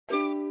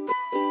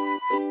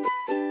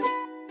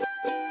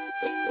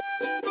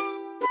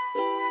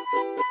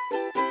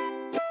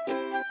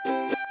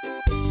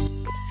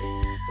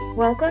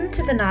Welcome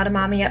to the Not a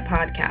Mommy Yet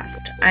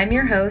podcast. I'm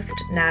your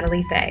host,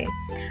 Natalie Faye.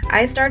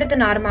 I started the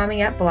Not a Mommy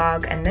Yet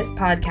blog and this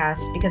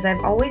podcast because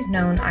I've always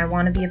known I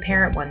want to be a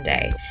parent one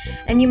day,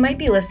 and you might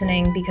be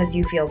listening because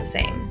you feel the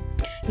same.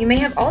 You may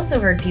have also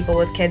heard people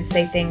with kids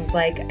say things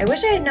like, I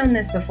wish I had known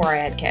this before I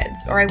had kids,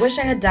 or I wish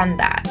I had done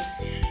that.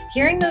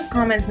 Hearing those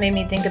comments made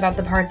me think about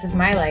the parts of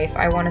my life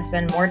I want to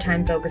spend more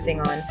time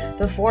focusing on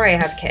before I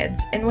have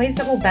kids in ways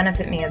that will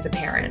benefit me as a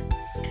parent.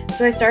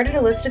 So I started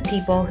a list of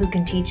people who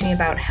can teach me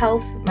about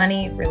health,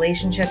 money,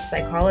 relationships,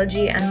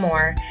 psychology, and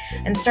more,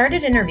 and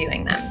started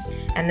interviewing them,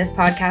 and this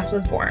podcast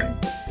was born.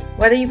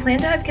 Whether you plan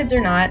to have kids or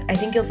not, I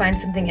think you'll find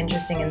something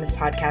interesting in this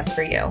podcast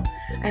for you.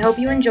 I hope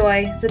you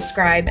enjoy,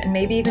 subscribe, and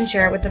maybe even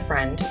share it with a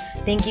friend.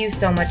 Thank you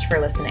so much for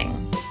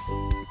listening.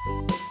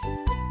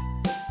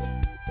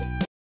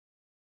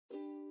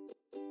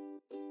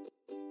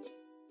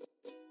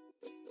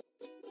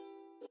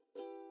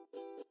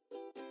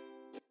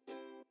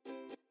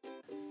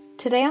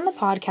 Today on the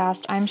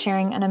podcast, I'm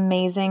sharing an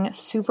amazing,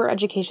 super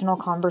educational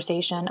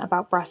conversation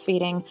about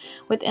breastfeeding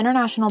with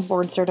International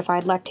Board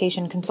Certified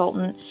Lactation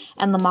Consultant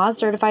and Lamaze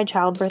Certified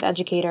Childbirth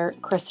Educator,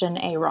 Kristen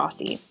A.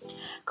 Rossi.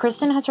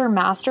 Kristen has her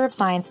Master of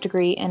Science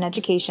degree in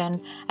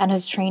education and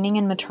has training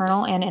in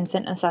maternal and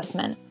infant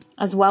assessment,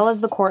 as well as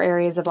the core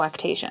areas of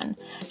lactation.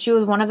 She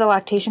was one of the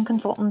lactation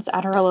consultants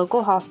at her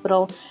local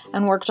hospital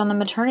and worked on the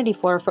maternity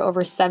floor for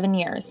over 7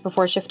 years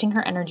before shifting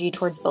her energy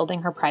towards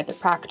building her private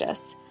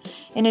practice.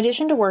 In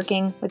addition to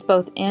working with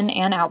both in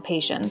and out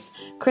patients,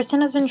 Kristen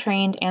has been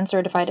trained and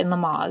certified in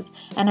Lamaze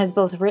and has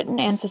both written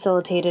and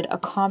facilitated a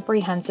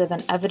comprehensive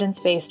and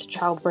evidence-based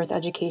childbirth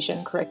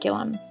education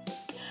curriculum.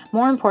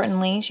 More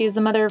importantly, she is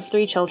the mother of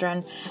 3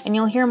 children, and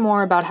you'll hear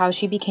more about how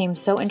she became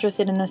so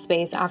interested in this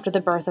space after the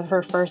birth of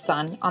her first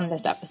son on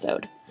this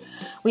episode.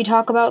 We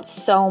talk about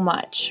so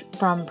much,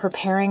 from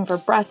preparing for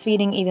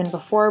breastfeeding even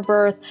before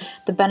birth,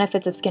 the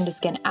benefits of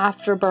skin-to-skin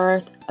after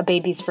birth, a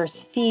baby's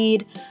first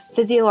feed,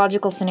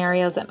 physiological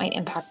scenarios that might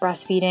impact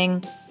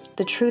breastfeeding,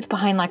 the truth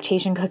behind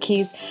lactation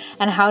cookies,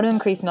 and how to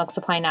increase milk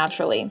supply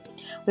naturally.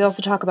 We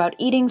also talk about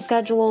eating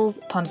schedules,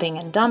 pumping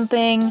and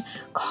dumping,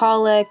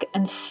 colic,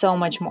 and so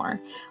much more.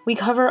 We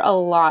cover a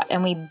lot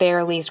and we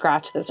barely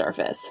scratch the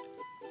surface.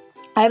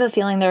 I have a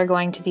feeling there are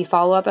going to be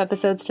follow-up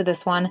episodes to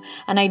this one,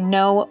 and I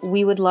know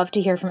we would love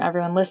to hear from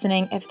everyone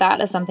listening if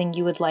that is something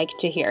you would like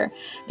to hear,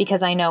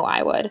 because I know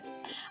I would.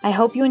 I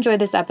hope you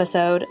enjoyed this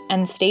episode,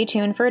 and stay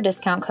tuned for a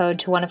discount code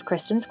to one of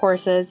Kristen's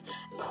courses.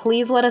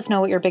 Please let us know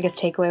what your biggest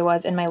takeaway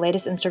was in my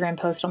latest Instagram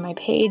post on my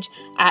page,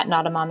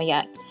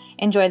 @NotAMamaYet.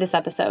 Enjoy this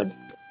episode.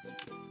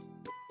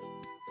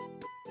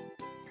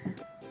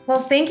 Well,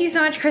 thank you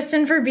so much,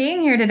 Kristen, for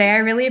being here today. I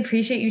really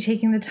appreciate you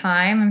taking the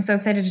time. I'm so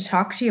excited to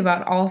talk to you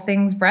about all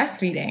things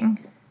breastfeeding.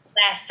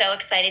 Yeah, so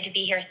excited to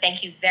be here.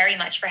 Thank you very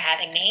much for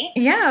having me.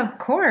 Yeah, of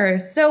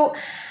course. So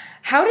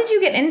how did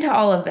you get into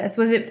all of this?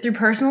 Was it through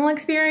personal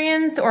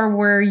experience, or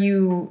were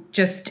you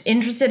just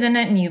interested in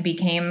it and you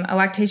became a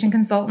lactation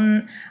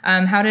consultant?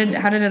 How did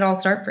it all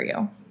start for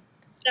you?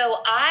 So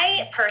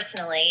I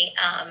personally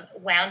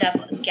wound up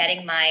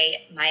getting my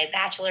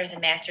bachelor's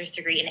and master's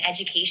degree in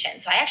education.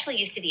 So I actually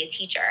used to be a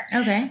teacher.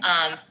 Okay.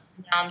 Now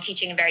I'm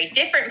teaching a very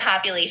different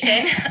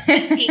population,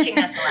 teaching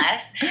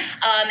nonetheless.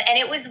 And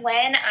it was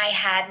when I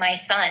had my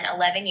son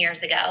 11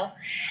 years ago.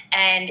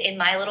 And in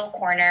my little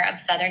corner of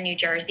southern New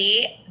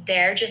Jersey,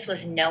 there just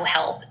was no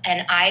help.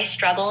 And I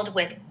struggled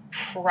with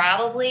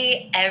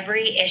probably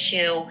every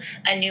issue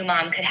a new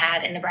mom could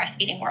have in the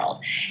breastfeeding world.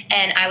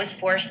 And I was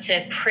forced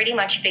to pretty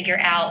much figure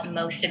out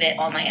most of it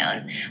on my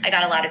own. I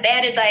got a lot of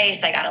bad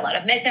advice. I got a lot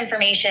of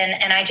misinformation.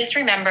 And I just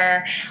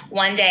remember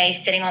one day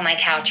sitting on my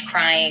couch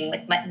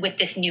crying with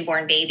this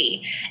newborn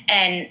baby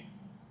and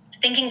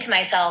thinking to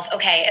myself,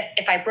 okay,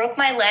 if I broke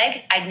my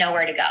leg, I'd know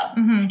where to go.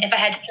 Mm-hmm. If I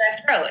had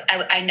strep throat,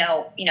 I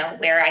know,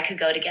 where I could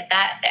go to get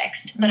that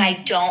fixed. But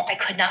I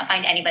could not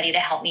find anybody to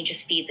help me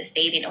just feed this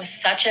baby. And it was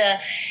such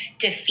a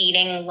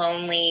defeating,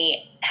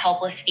 lonely,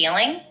 helpless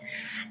feeling.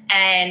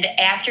 And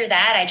after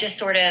that, I just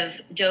sort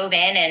of dove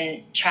in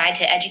and tried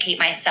to educate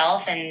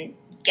myself and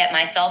get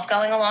myself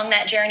going along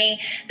that journey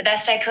the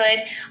best I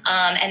could.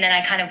 And then I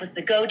kind of was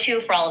the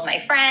go-to for all of my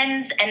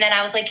friends. And then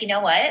I was like, you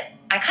know what?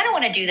 I kind of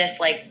want to do this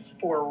like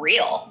for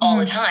real all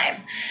the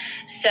time.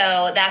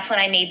 So that's when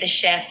I made the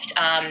shift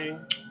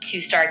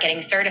to start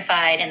getting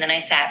certified. And then I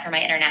sat for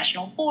my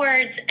international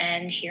boards,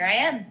 and here I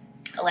am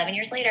 11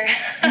 years later.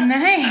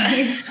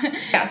 Nice.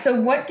 Yeah. So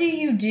what do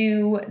you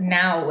do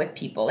now with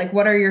people? Like,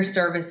 what are your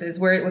services?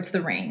 What's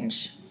the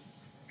range?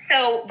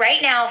 So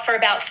right now, for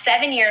about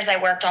 7 years, I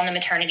worked on the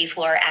maternity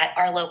floor at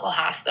our local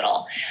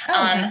hospital.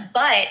 Oh, okay.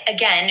 But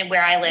again,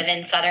 where I live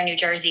in southern New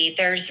Jersey,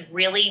 there's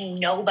really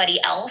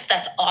nobody else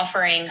that's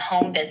offering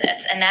home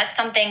visits. And that's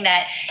something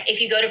that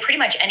if you go to pretty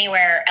much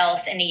anywhere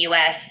else in the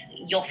U.S.,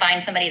 you'll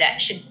find somebody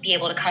that should be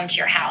able to come to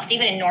your house.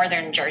 Even in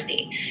northern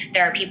Jersey,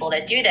 there are people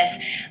that do this.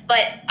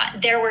 But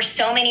there were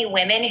so many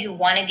women who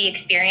wanted the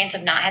experience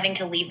of not having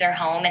to leave their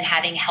home and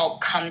having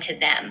help come to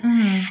them.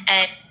 Mm-hmm.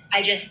 And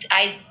I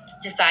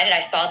decided, I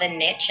saw the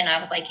niche and I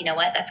was like, you know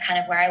what, that's kind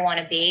of where I want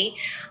to be.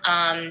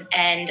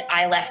 And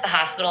I left the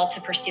hospital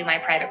to pursue my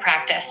private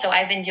practice. So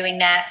I've been doing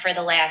that for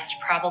the last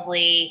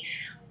probably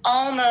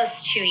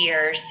almost 2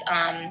 years.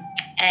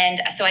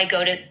 And so I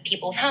go to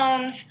people's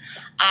homes.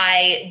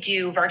 I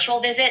do virtual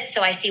visits.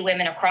 So I see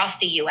women across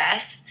the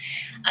US.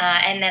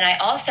 And then I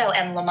also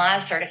am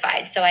Lamaze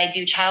certified. So I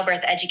do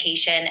childbirth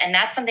education. And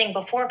that's something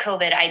before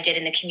COVID I did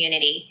in the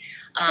community.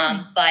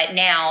 But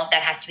now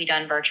that has to be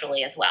done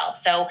virtually as well.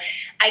 So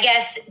I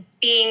guess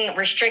being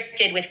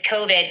restricted with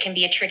COVID can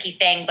be a tricky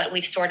thing, but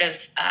we've sort of,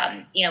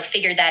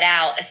 figured that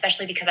out,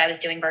 especially because I was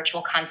doing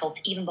virtual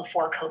consults even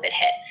before COVID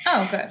hit.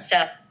 Oh, good.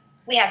 So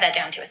we have that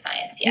down to a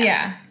science.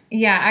 Yeah.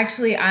 Yeah.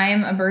 Actually,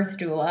 I'm a birth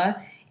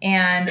doula.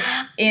 And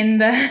in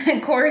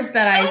the course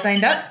that I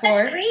signed up for,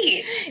 that's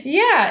great.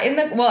 Yeah,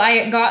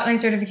 I got my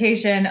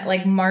certification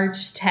like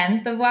March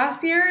 10th of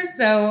last year.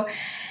 So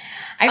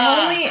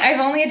I've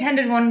only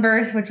attended one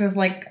birth, which was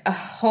like a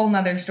whole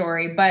nother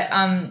story. But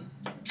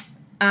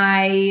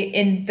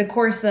in the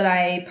course that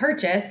I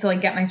purchased to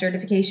like get my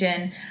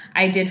certification,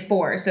 I did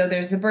 4. So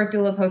there's the birth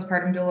doula,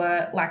 postpartum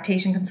doula,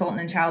 lactation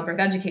consultant, and childbirth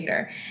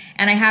educator.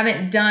 And I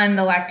haven't done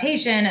the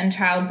lactation and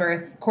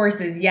childbirth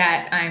courses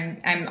yet.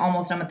 I'm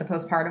almost done with the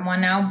postpartum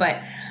one now.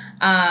 But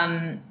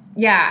I'm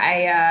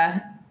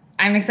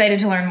excited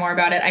to learn more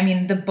about it. I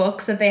mean, the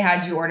books that they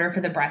had you order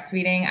for the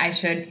breastfeeding, I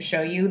should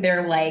show you.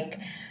 They're like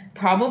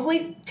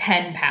probably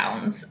 10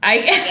 pounds.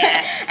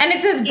 And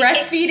it says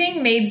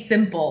breastfeeding made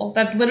simple.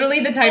 That's literally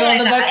the title of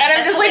the book. And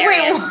I'm just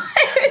hilarious. Like,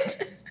 wait,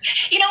 what?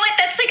 You know what?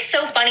 That's like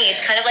so funny. It's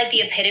kind of like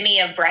the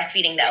epitome of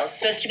breastfeeding, though. It's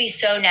supposed to be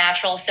so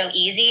natural, so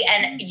easy.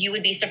 And you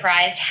would be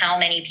surprised how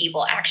many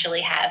people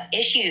actually have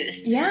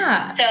issues.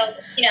 Yeah. So,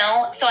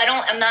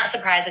 I'm not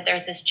surprised that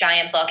there's this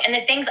giant book. And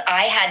the things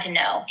I had to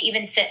know to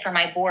even sit for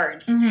my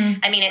boards.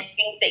 Mm-hmm. I mean, it's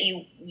things that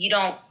you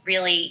don't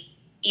really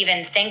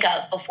even think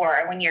of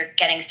before when you're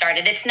getting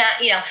started. It's not,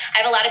 I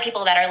have a lot of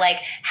people that are like,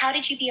 how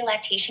did you be a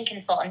lactation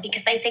consultant?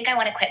 Because I think I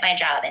want to quit my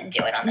job and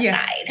do it on the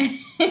side.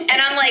 And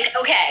I'm like,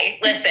 okay,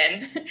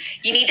 listen,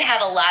 you need to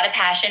have a lot of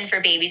passion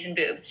for babies and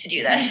boobs to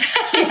do this.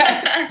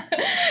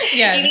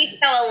 Yes. You need to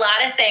know a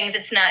lot of things.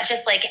 It's not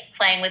just like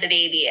playing with a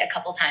baby a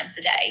couple times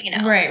a day,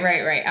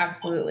 Right.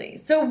 Absolutely.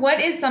 So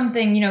what is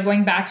something,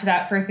 going back to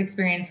that first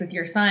experience with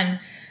your son,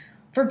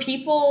 for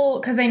people,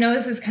 because I know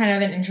this is kind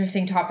of an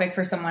interesting topic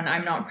for someone.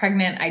 I'm not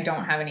pregnant. I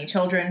don't have any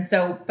children.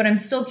 But I'm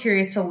still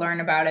curious to learn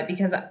about it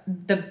because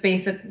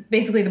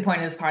basically the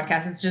point of this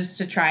podcast is just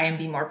to try and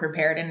be more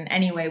prepared in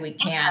any way we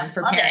can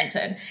for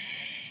parenthood.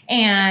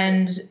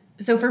 And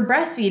so for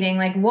breastfeeding,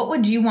 like what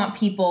would you want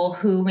people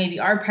who maybe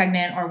are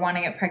pregnant or want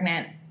to get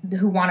pregnant,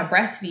 who want to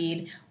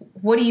breastfeed,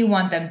 what do you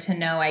want them to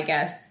know, I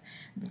guess,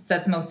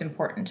 that's most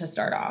important to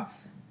start off?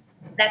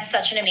 That's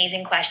such an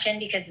amazing question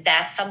because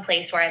that's some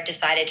place where I've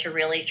decided to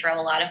really throw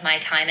a lot of my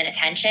time and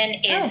attention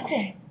is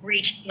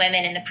reaching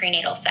women in the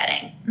prenatal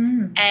setting.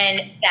 Mm.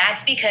 And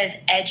that's because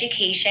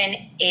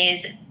education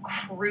is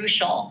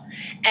crucial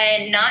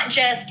and not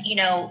just,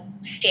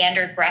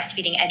 standard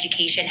breastfeeding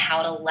education,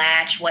 how to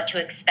latch, what to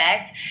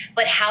expect,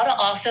 but how to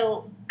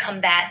also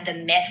combat the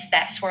myths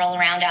that swirl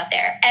around out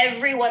there.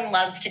 Everyone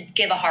loves to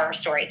give a horror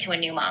story to a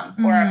new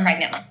mom or a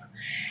pregnant mom.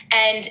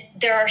 And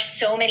there are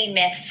so many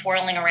myths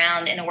swirling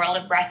around in the world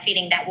of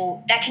breastfeeding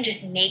that can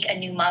just make a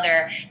new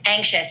mother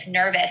anxious,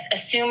 nervous,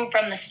 assume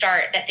from the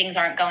start that things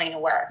aren't going to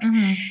work.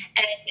 Mm-hmm.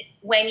 And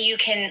when you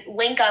can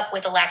link up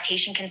with a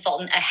lactation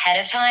consultant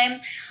ahead of time,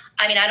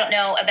 I mean, I don't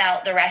know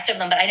about the rest of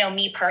them, but I know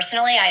me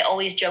personally, I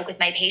always joke with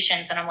my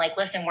patients and I'm like,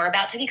 listen, we're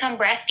about to become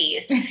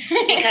breasties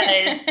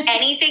because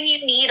anything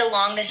you need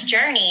along this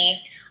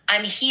journey,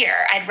 I'm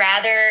here. I'd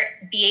rather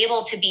be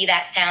able to be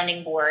that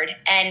sounding board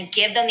and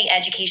give them the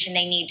education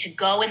they need to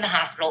go in the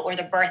hospital or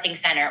the birthing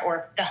center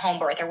or the home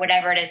birth or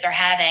whatever it is they're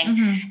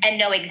having and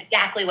know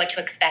exactly what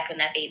to expect when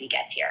that baby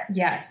gets here.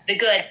 Yes. The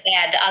good,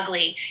 bad, the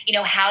ugly,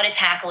 how to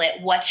tackle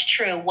it, what's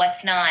true,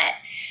 what's not.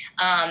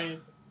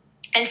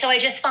 And so I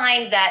just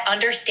find that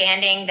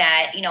understanding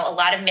that, a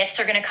lot of myths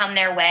are going to come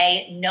their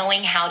way,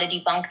 knowing how to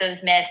debunk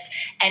those myths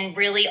and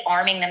really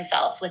arming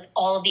themselves with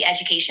all of the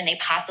education they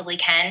possibly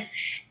can,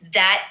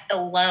 that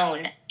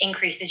alone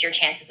increases your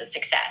chances of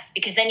success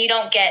because then you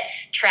don't get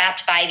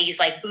trapped by these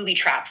like booby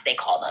traps, they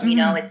call them.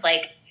 It's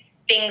like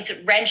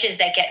wrenches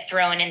that get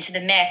thrown into the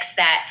mix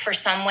that for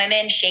some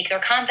women shake their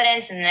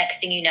confidence. And the next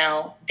thing you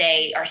know,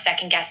 they are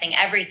second guessing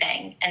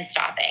everything and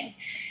stopping.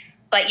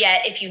 But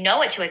yet, if you know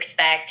what to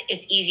expect,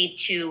 it's easy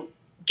to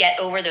get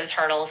over those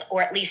hurdles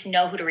or at least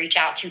know who to reach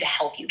out to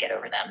help you get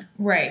over them.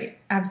 Right.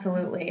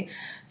 Absolutely.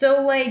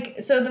 So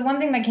the one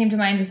thing that came to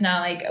mind just now,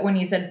 like when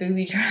you said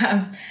booby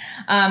traps,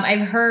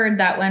 I've heard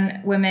that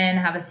when women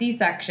have a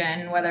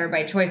C-section, whether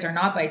by choice or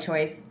not by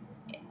choice,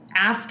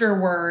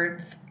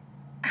 afterwards,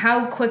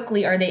 how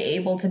quickly are they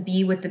able to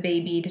be with the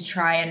baby to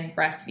try and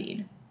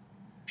breastfeed?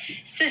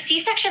 So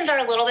C-sections are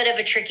a little bit of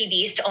a tricky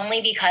beast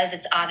only because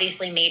it's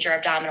obviously major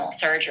abdominal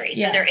surgery.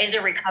 So there is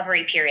a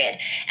recovery period.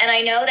 And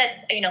I know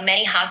that,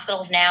 many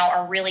hospitals now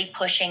are really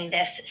pushing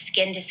this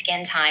skin to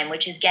skin time,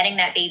 which is getting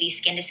that baby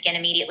skin to skin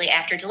immediately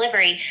after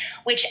delivery,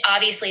 which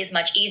obviously is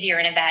much easier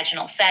in a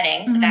vaginal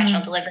setting, a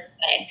vaginal delivery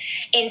setting.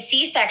 In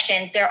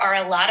C-sections, there are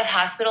a lot of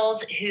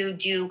hospitals who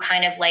do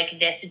kind of like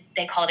this,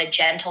 they call it a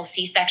gentle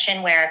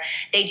C-section, where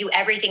they do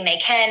everything they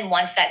can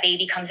once that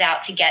baby comes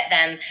out to get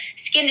them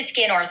skin to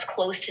skin or as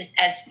close to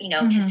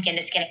skin to skin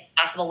as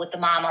possible with the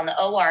mom on the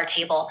OR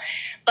table.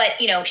 But,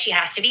 she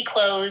has to be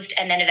closed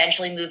and then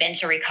eventually move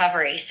into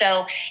recovery.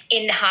 So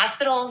in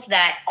hospitals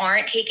that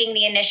aren't taking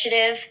the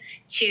initiative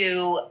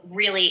to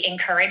really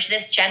encourage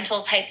this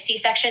gentle type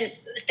C-section,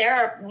 there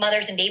are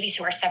mothers and babies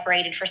who are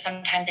separated for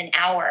sometimes an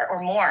hour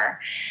or more.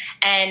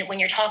 And when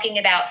you're talking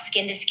about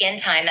skin to skin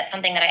time, that's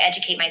something that I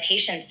educate my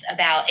patients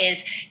about,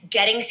 is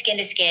getting skin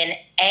to skin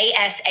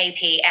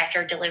ASAP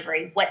after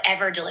delivery,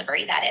 whatever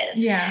delivery that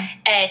is. Yeah.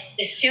 And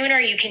the sooner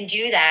you can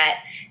do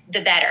that, the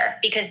better,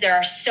 because there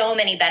are so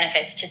many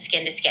benefits to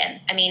skin.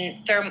 I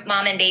mean,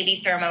 mom and baby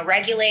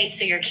thermoregulate,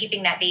 so you're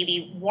keeping that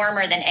baby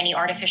warmer than any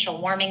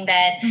artificial warming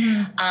bed.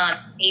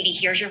 Baby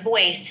hears your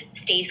voice,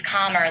 stays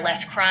calmer,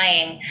 less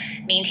crying,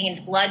 maintains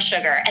blood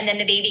sugar, and then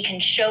the baby can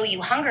show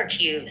you hunger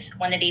cues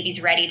when the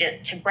baby's ready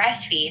to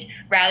breastfeed,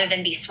 rather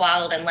than be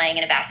swaddled and laying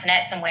in a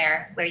bassinet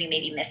somewhere where you may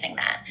be missing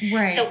that.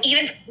 Right. So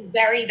even from the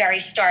very, very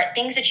start,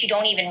 things that you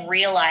don't even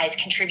realize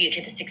contribute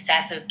to the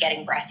success of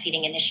getting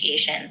breastfeeding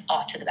initiation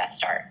off to the best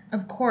start.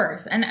 Of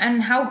course.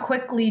 And how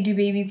quickly do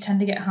babies tend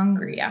to get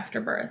hungry after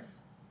birth?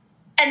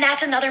 And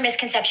that's another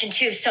misconception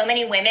too. So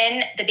many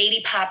women, the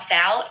baby pops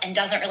out and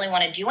doesn't really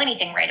want to do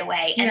anything right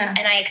away.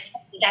 And I expect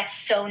that's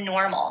so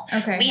normal.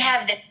 Okay. We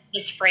have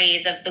this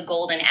phrase of the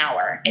golden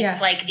hour.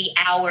 It's like the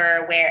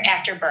hour where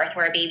after birth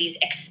where a baby's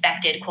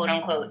expected, quote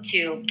unquote,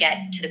 to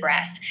get to the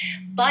breast.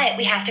 But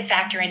we have to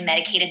factor in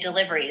medicated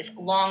deliveries,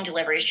 long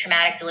deliveries,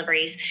 traumatic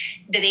deliveries.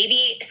 The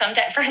baby,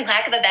 sometimes, for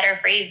lack of a better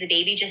phrase, the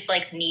baby just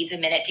needs a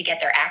minute to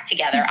get their act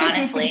together,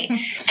 honestly.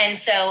 And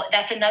so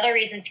that's another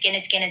reason skin to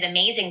skin is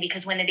amazing,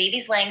 because when the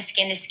baby's laying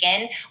skin to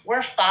skin,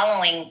 we're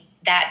following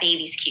that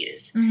baby's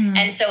cues.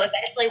 And so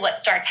eventually what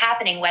starts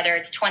happening, whether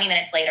it's 20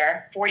 minutes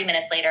later, 40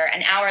 minutes later,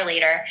 an hour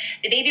later,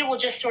 the baby will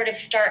just sort of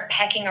start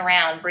pecking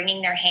around,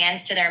 bringing their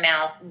hands to their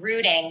mouth,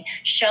 rooting,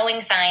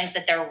 showing signs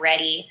that they're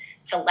ready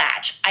to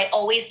latch. I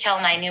always tell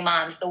my new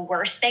moms, the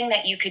worst thing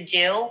that you could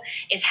do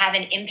is have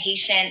an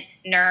impatient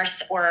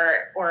nurse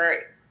or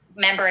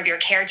member of your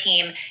care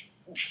team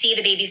see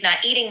the baby's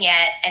not eating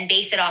yet and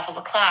base it off of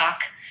a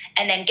clock,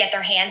 and then get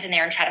their hands in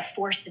there and try to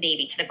force the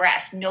baby to the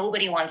breast.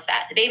 Nobody wants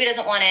that. The baby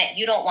doesn't want it.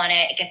 You don't want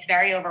it. It gets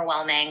very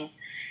overwhelming.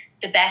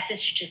 The best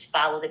is to just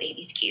follow the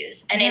baby's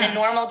cues. And in a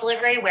normal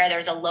delivery where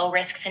there's a low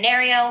risk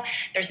scenario,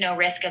 there's no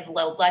risk of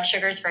low blood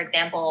sugars. For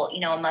example,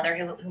 a mother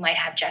who might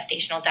have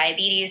gestational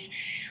diabetes.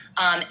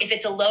 If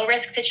it's a low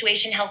risk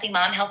situation, healthy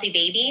mom, healthy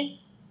baby,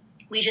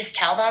 we just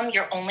tell them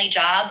your only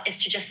job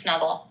is to just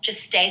snuggle. Just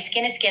stay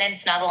skin to skin and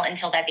snuggle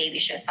until that baby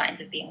shows signs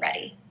of being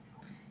ready.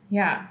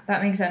 Yeah,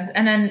 that makes sense.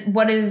 And then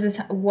what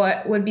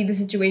would be the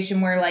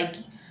situation where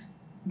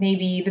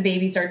maybe the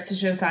baby starts to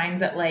show signs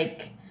that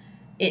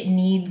it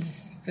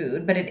needs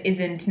food, but it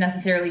isn't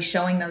necessarily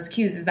showing those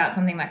cues? Is that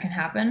something that can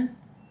happen?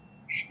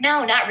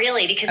 No, not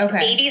really, because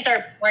babies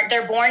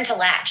they're born to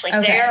latch.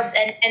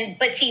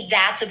 But see,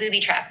 that's a booby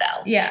trap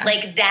though. Yeah.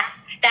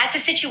 That's a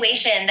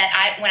situation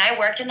that when I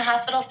worked in the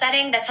hospital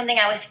setting, that's something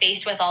I was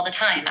faced with all the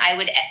time. I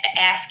would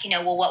ask,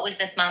 well, what was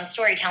this mom's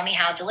story? Tell me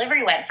how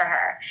delivery went for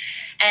her.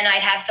 And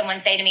I'd have someone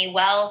say to me,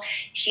 well,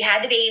 she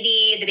had the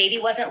baby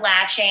wasn't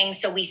latching,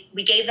 so we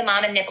gave the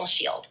mom a nipple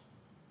shield.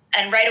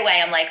 And right away,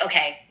 I'm like,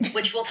 okay,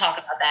 which we'll talk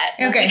about that.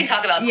 Okay. We can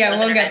talk about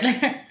we'll get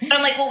there. But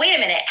I'm like, well, wait a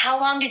minute. How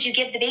long did you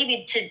give the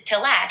baby to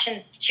latch?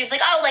 And she was like,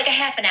 a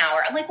half an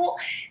hour. I'm like, well,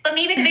 but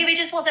maybe the baby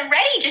just wasn't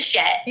ready just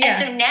yet. Yeah. And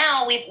so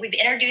now we've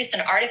introduced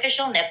an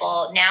artificial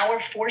nipple. Now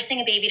we're forcing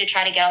a baby to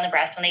try to get on the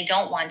breast when they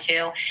don't want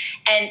to.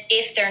 And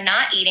if they're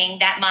not eating,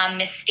 that mom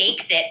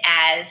mistakes it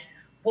as,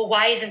 well,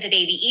 why isn't the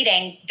baby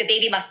eating? The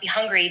baby must be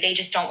hungry. They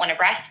just don't want to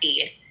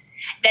breastfeed.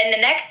 Then the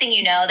next thing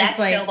you know, that's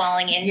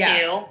snowballing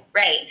into,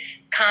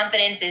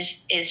 confidence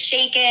is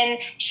shaken.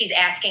 She's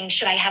asking,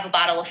 should I have a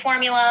bottle of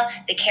formula?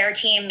 The care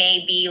team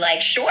may be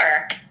like,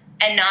 sure,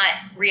 and not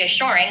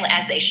reassuring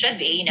as they should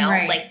be,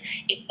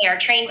 if they are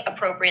trained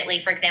appropriately,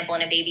 for example,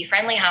 in a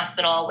baby-friendly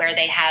hospital where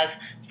they have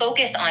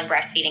focus on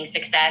breastfeeding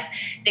success,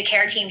 the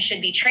care team should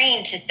be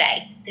trained to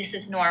say, this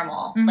is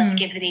normal. Let's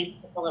give the baby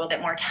a little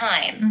bit more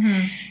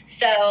time.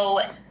 So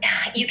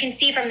you can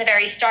see from the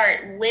very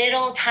start,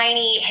 little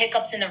tiny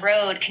hiccups in the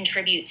road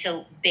contribute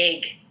to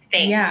big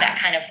things that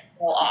kind of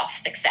throw off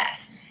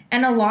success.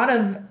 And a lot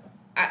of,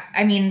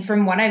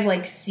 from what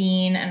I've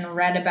seen and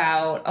read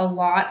about, a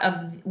lot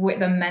of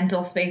the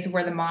mental space of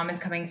where the mom is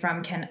coming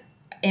from can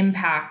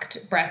impact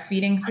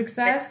breastfeeding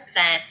success.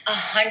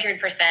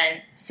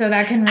 100%. So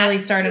that can really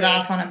start it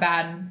off on a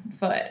bad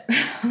foot,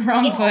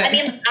 wrong foot.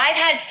 I've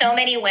had so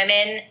many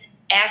women,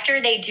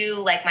 after they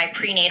do like my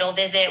prenatal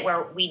visit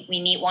where we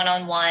meet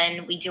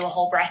one-on-one, we do a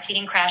whole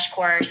breastfeeding crash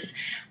course.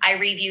 I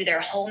review their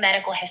whole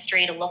medical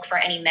history to look for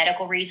any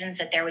medical reasons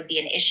that there would be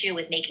an issue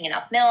with making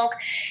enough milk.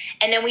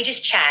 And then we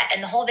just chat.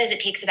 And the whole visit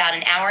takes about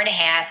an hour and a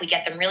half. We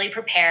get them really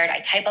prepared. I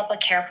type up a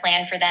care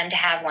plan for them to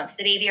have once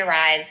the baby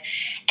arrives.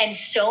 And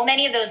so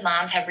many of those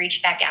moms have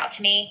reached back out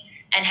to me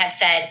and have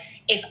said,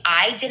 if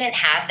I didn't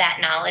have that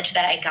knowledge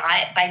that I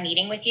got by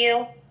meeting with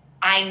you,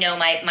 I know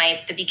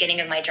the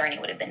beginning of my journey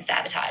would have been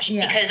sabotaged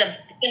because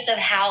of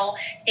how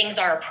things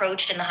are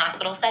approached in the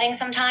hospital setting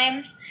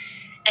sometimes.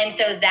 And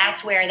so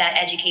that's where that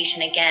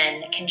education,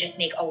 again, can just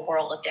make a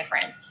world of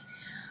difference.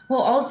 Well,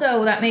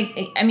 also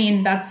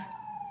that's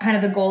kind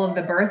of the goal of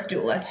the birth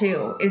doula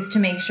too, is to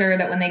make sure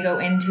that when they go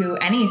into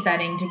any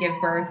setting to give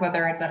birth,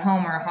 whether it's at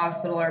home or a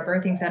hospital or a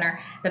birthing center,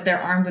 that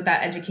they're armed with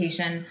that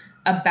education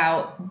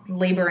about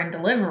labor and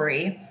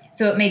delivery.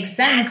 So it makes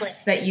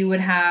sense that you would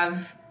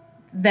have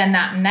then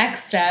that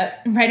next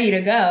step ready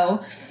to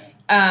go.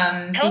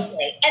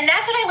 Totally. And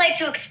that's what I like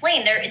to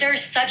explain.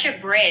 There's such a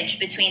bridge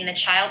between the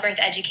childbirth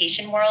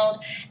education world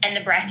and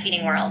the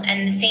breastfeeding world.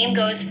 And the same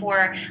goes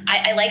for,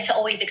 I like to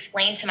always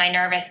explain to my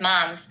nervous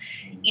moms,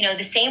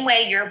 the same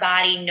way your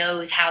body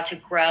knows how to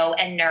grow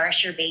and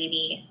nourish your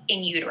baby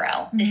in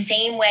utero, the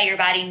same way your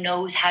body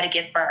knows how to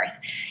give birth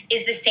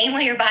is the same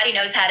way your body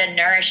knows how to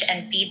nourish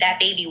and feed that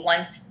baby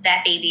once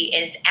that baby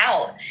is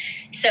out.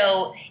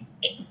 So,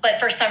 but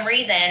for some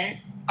reason,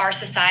 our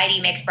society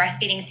makes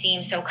breastfeeding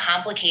seem so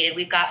complicated.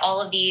 We've got all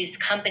of these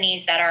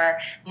companies that are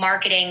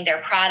marketing their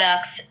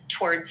products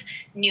towards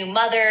new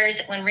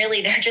mothers when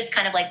really they're just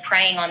kind of like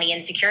preying on the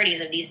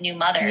insecurities of these new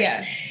mothers.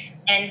 Yes.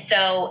 And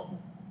so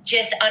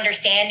just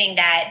understanding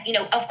that,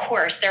 of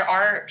course, there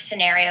are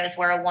scenarios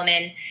where a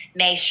woman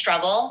may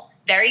struggle,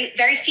 very,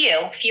 very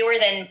fewer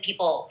than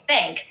people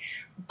think.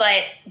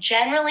 But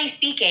generally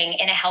speaking,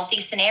 in a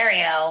healthy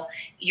scenario,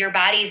 your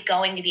body's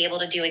going to be able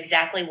to do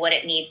exactly what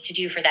it needs to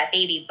do for that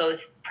baby,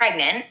 both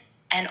pregnant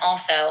and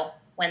also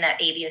when that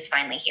baby is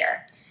finally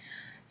here.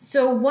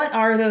 So what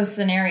are those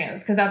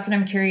scenarios? Because that's what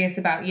I'm curious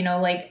about,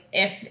 like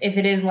if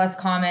it is less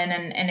common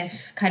and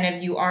if kind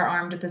of you are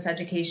armed with this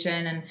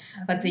education and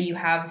let's say you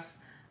have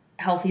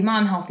healthy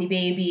mom, healthy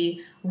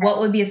baby, what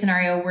would be a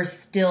scenario where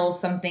still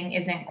something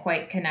isn't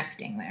quite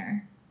connecting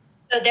there?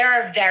 So there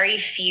are very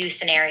few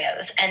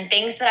scenarios, and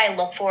things that I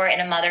look for in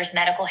a mother's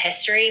medical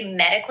history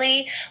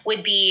medically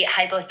would be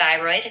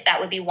hypothyroid. That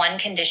would be one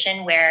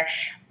condition where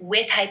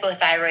with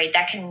hypothyroid,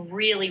 that can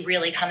really,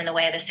 really come in the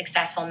way of a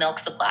successful milk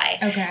supply.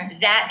 Okay.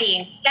 That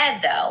being said,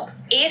 though,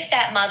 if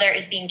that mother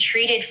is being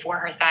treated for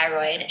her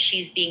thyroid,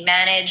 she's being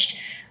managed,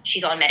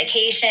 she's on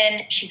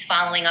medication, she's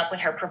following up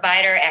with her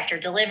provider after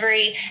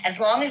delivery, as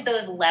long as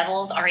those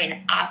levels are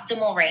in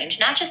optimal range,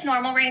 not just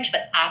normal range,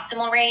 but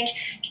optimal range,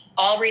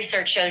 all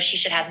research shows she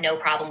should have no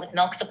problem with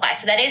milk supply.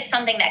 So that is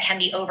something that can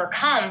be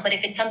overcome. But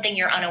if it's something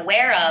you're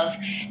unaware of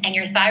and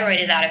your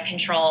thyroid is out of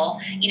control,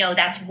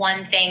 that's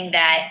one thing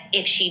that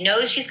if she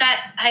knows she's got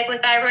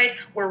hypothyroid,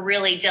 we're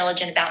really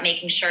diligent about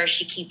making sure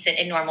she keeps it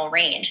in normal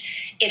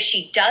range. If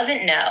she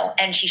doesn't know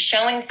and she's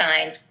showing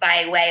signs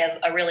by way of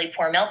a really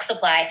poor milk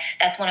supply,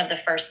 that's one of the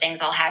first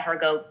things I'll have her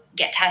go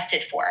get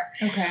tested for.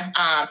 Okay.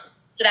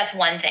 So that's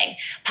one thing.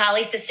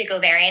 Polycystic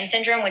ovarian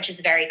syndrome, which is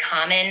very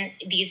common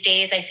these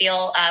days, I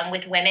feel,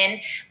 with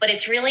women, but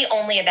it's really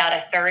only about a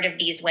third of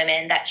these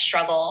women that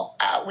struggle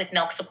with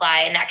milk supply,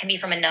 and that can be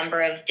from a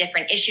number of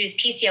different issues.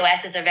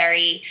 PCOS is a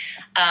very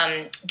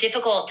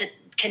difficult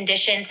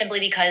condition simply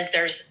because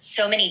there's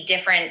so many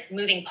different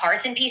moving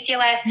parts in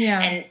PCOS,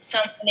 and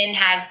some women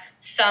have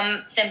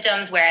some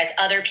symptoms, whereas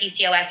other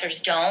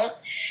PCOSers don't.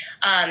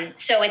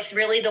 So it's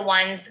really the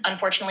ones,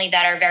 unfortunately,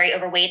 that are very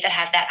overweight, that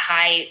have that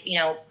high,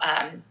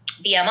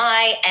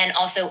 BMI, and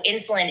also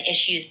insulin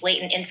issues,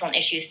 blatant insulin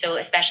issues. So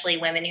especially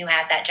women who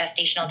have that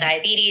gestational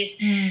diabetes,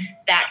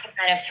 that can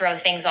kind of throw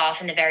things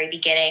off in the very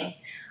beginning.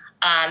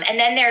 And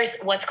then there's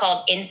what's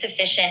called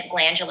insufficient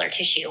glandular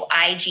tissue,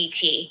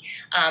 IGT,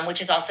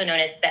 which is also known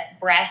as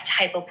breast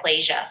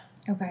hypoplasia.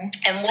 Okay.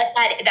 And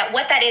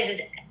what that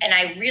is, and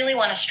I really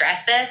want to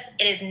stress this,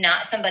 it is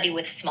not somebody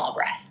with small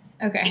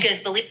breasts. Okay. Because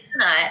believe it or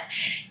not,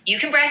 you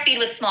can breastfeed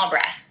with small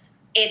breasts.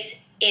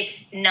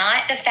 It's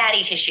not the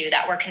fatty tissue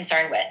that we're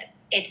concerned with.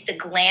 It's the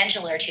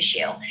glandular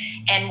tissue.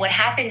 And what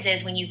happens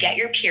is when you get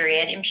your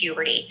period in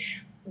puberty,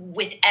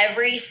 with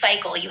every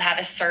cycle, you have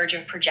a surge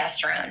of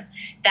progesterone.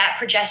 That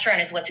progesterone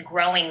is what's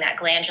growing that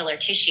glandular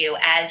tissue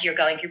as you're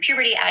going through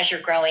puberty, as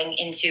you're growing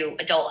into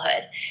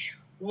adulthood.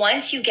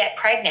 Once you get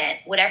pregnant,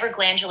 whatever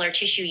glandular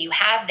tissue you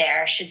have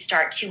there should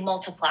start to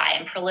multiply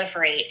and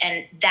proliferate,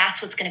 and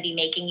that's what's going to be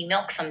making you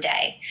milk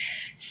someday.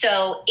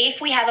 So if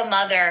we have a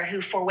mother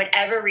who, for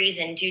whatever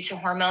reason, due to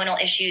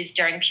hormonal issues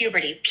during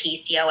puberty,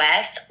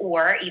 PCOS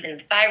or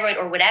even thyroid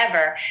or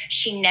whatever,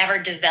 she never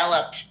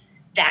developed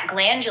that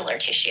glandular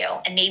tissue,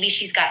 and maybe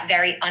she's got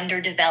very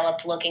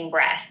underdeveloped looking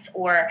breasts,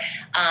 or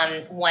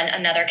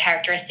another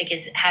characteristic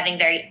is having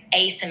very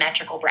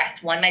asymmetrical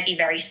breasts. One might be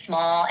very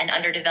small and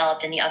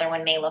underdeveloped, and the other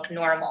one may look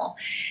normal.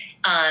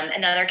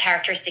 Another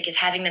characteristic is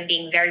having them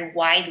being very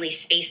widely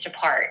spaced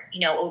apart,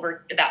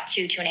 over about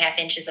 2.5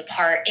 inches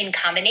apart in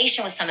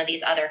combination with some of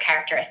these other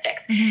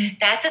characteristics. Mm-hmm.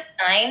 That's a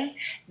sign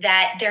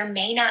that there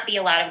may not be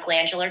a lot of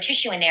glandular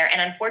tissue in there. And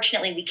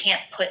unfortunately, we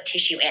can't put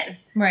tissue in.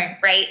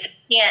 Right. So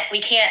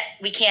we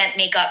can't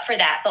make up for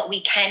that, but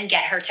we can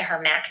get her to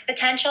her max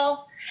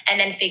potential and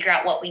then figure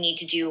out what we need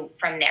to do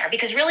from there.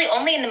 Because really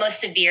only in the most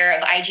severe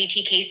of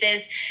IGT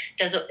cases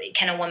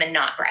can a woman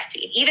not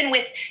breastfeed. Even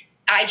with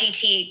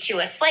IGT to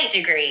a slight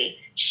degree,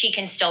 she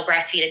can still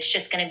breastfeed. It's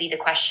just going to be the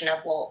question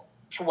of, well,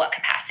 to what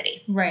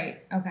capacity?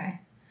 Right. Okay.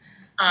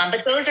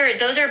 But those are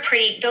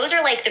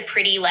like the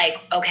pretty, like,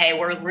 okay,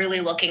 we're really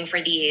looking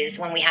for these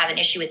when we have an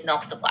issue with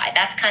milk supply.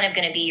 That's kind of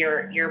going to be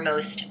your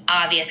most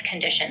obvious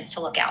conditions to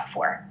look out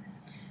for.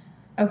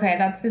 Okay.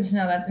 That's good to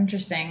know. That's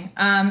interesting.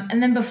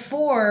 And then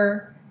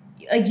before,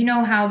 like,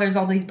 how there's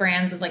all these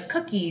brands of like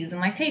cookies and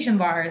lactation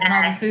bars and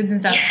all the foods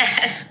and stuff.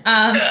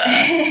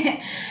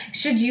 Yes.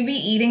 Should you be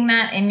eating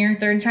that in your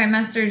third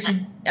trimester?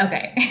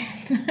 Okay.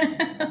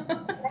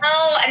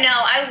 No,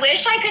 I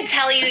wish I could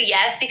tell you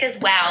yes, because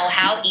wow,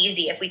 how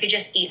easy if we could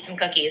just eat some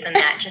cookies and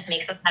that just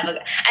makes us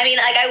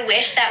I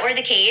wish that were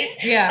the case.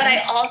 Yeah. But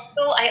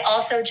I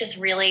also just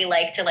really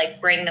like to like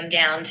bring them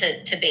down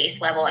to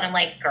base level. And I'm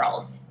like,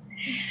 girls,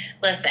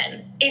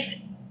 listen, if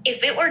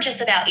it were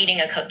just about eating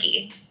a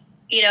cookie,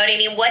 you know what I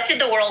mean? What did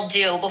the world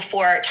do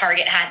before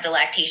Target had the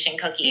lactation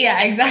cookie?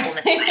 Yeah,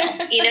 exactly.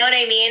 You know what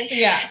I mean?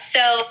 Yeah.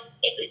 So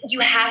you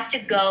have to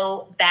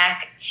go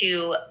back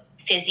to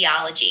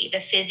physiology, the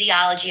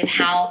physiology of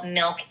how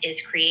milk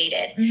is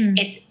created. Mm-hmm.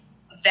 It's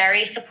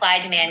very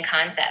supply-demand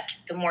concept.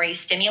 The more you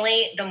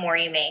stimulate, the more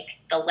you make.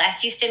 The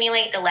less you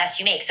stimulate, the less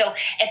you make. So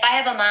if I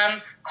have a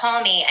mom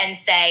call me and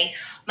say,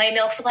 my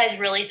milk supply is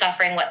really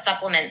suffering, what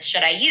supplements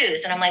should I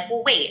use? And I'm like,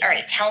 well, wait, all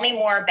right, tell me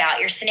more about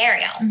your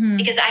scenario. Mm-hmm.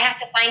 Because I have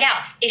to find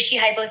out, is she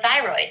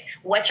hypothyroid?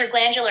 What's her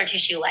glandular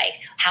tissue like?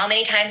 How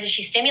many times is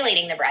she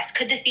stimulating the breast?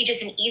 Could this be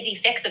just an easy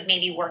fix of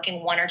maybe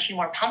working 1 or 2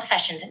 more pump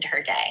sessions into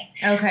her day?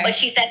 Okay. But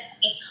she said to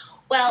me,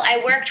 well,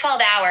 I work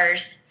 12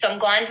 hours, so I'm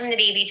gone from the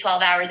baby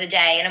 12 hours a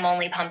day, and I'm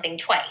only pumping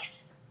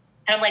twice.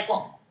 And I'm like,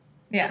 well,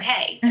 yeah.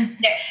 Okay.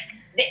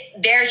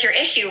 There's your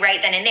issue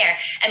right then and there.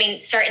 I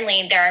mean,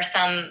 certainly there are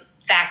some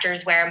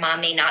factors where mom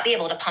may not be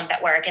able to pump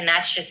at work, and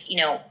that's just,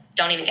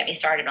 don't even get me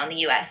started on the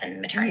US and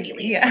maternity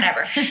leave,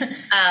 whatever.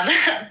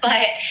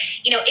 But,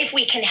 if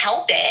we can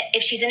help it,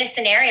 if she's in a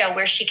scenario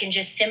where she can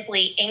just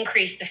simply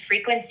increase the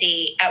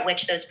frequency at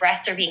which those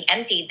breasts are being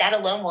emptied, that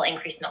alone will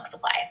increase milk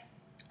supply.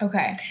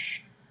 Okay.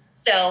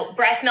 So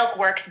breast milk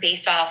works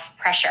based off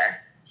pressure.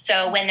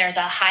 So when there's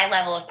a high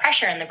level of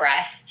pressure in the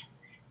breast,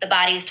 the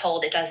body is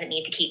told it doesn't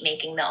need to keep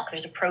making milk.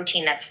 There's a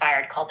protein that's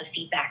fired called the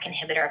feedback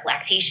inhibitor of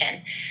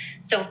lactation.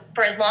 So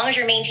for as long as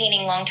you're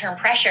maintaining long-term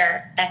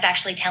pressure, that's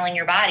actually telling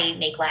your body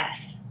make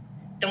less.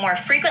 The more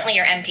frequently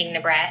you're emptying the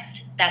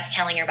breast, that's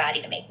telling your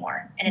body to make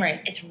more. And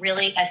it's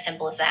really as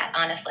simple as that,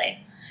 honestly.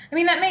 I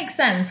mean, that makes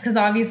sense, because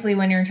obviously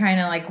when you're trying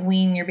to like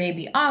wean your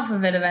baby off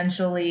of it,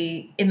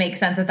 eventually it makes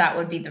sense that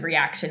would be the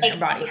reaction your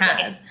body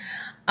has.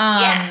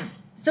 Yeah.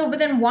 So, but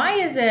then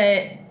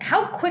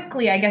how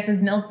quickly, I guess,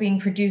 is milk being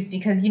produced?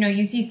 Because,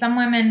 you see some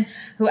women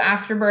who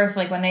after birth,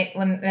 like when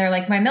they're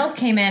like, my milk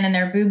came in and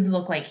their boobs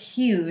look like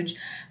huge.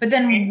 But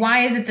then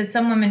why is it that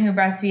some women who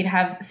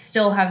breastfeed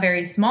still have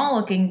very small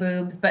looking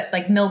boobs, but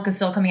like milk is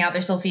still coming out,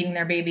 they're still feeding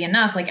their baby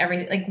enough, like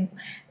everything, like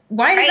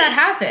why does that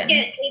happen?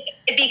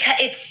 Because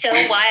it's so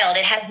wild.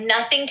 It has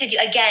nothing to do,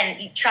 again,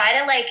 you try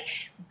to like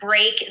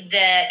break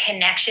the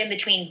connection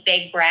between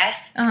big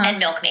breasts and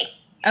milk making.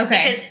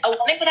 Okay. Because a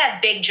woman could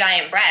have big,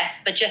 giant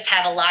breasts, but just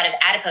have a lot of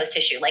adipose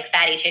tissue, like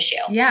fatty tissue.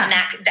 Yeah. And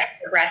that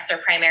breasts are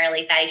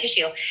primarily fatty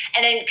tissue.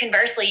 And then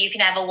conversely, you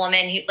can have a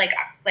woman who, like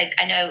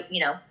I know,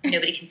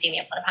 nobody can see me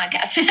up on a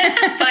podcast,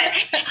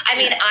 but I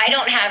mean, I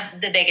don't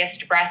have the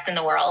biggest breasts in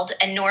the world,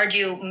 and nor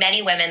do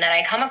many women that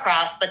I come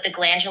across, but the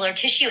glandular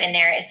tissue in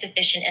there is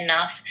sufficient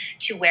enough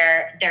to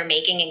where they're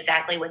making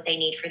exactly what they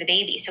need for the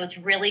baby. So it's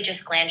really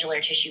just glandular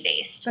tissue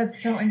based.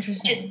 That's so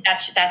interesting.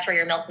 That's where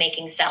your milk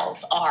making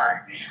cells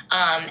are.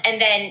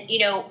 And then,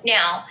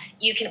 now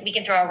we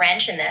can throw a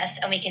wrench in this,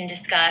 and we can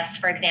discuss,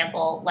 for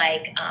example,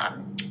 like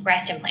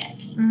breast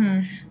implants.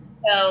 Mm-hmm.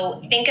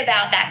 So think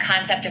about that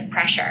concept of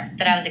pressure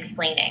that I was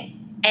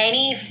explaining.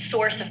 Any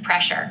source of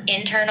pressure,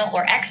 internal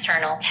or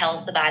external,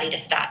 tells the body to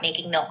stop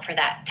making milk for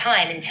that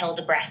time until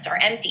the breasts are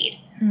emptied.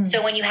 Mm-hmm.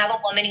 So when you have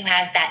a woman who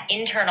has that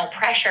internal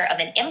pressure of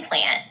an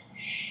implant,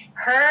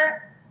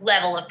 her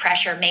level of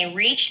pressure may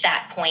reach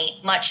that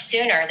point much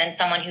sooner than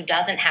someone who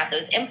doesn't have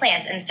those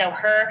implants. And so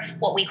her,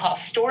 what we call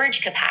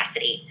storage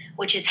capacity,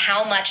 which is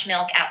how much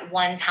milk at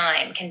one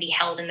time can be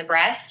held in the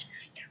breast,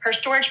 her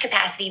storage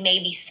capacity may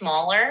be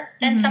smaller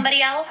than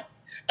somebody else,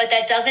 but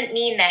that doesn't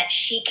mean that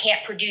she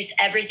can't produce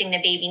everything the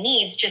baby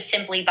needs just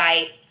simply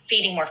by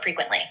feeding more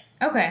frequently.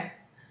 Okay.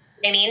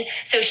 I mean,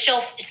 so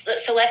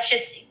let's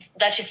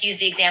just use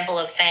the example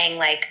of saying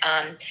like,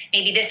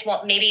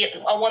 maybe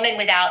a woman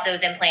without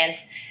those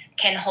implants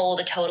can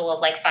hold a total of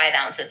like 5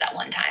 ounces at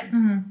one time.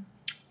 Mm-hmm.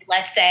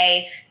 Let's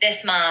say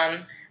this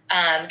mom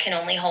can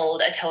only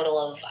hold a total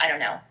of, I don't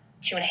know,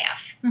 2.5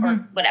 or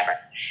Mm-hmm. whatever.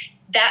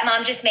 That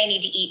mom just may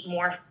need to eat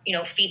more,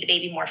 feed the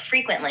baby more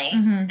frequently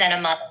Mm-hmm. than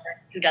a mother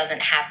who doesn't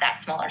have that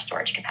smaller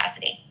storage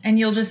capacity. And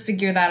you'll just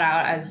figure that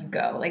out as you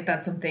go. Like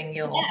that's something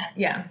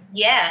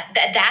Yeah,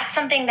 that's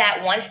something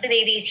that once the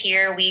baby's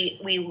here, we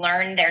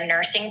learn their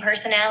nursing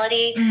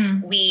personality.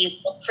 Mm-hmm.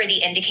 We look for the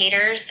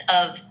indicators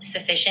of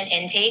sufficient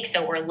intake.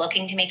 So we're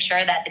looking to make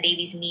sure that the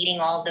baby's meeting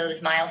all of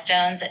those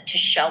milestones to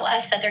show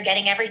us that they're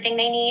getting everything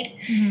they need.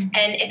 Mm-hmm.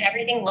 And if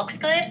everything looks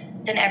good,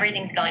 then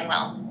everything's going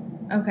well.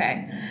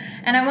 Okay.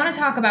 And I want to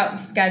talk about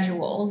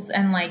schedules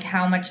and like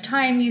how much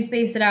time you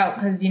space it out,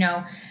 because,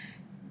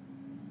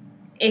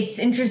 it's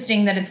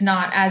interesting that it's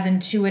not as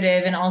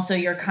intuitive, and also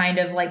you're kind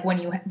of like when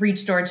you reach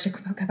storage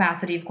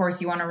capacity, of course,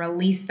 you want to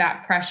release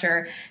that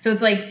pressure. So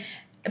it's like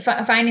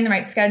finding the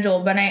right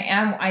schedule. But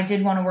I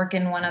did want to work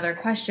in one other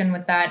question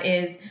with that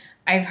is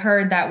I've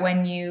heard that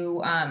when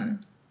you,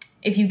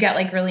 if you get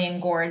like really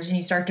engorged and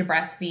you start to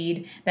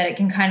breastfeed, that it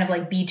can kind of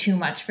like be too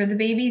much for the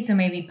baby. So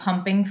maybe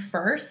pumping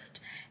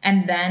first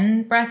and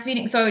then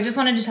breastfeeding. So I just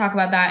wanted to talk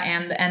about that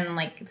and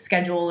like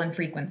schedule and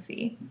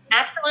frequency.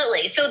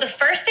 Absolutely. So the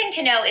first thing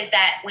to know is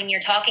that when you're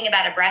talking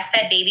about a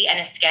breastfed baby and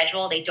a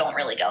schedule, they don't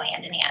really go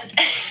hand in hand.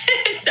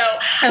 So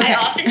okay. I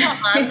often tell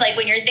moms, like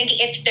when you're thinking,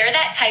 if they're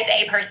that type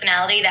A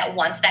personality that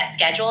wants that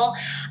schedule,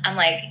 I'm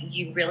like,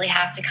 you really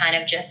have to kind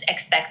of just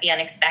expect the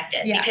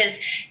unexpected, because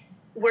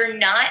we're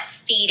not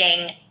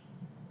feeding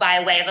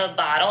by way of a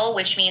bottle,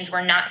 which means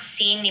we're not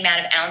seeing the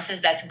amount of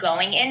ounces that's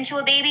going into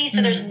a baby.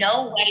 So there's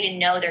no way to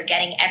know they're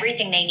getting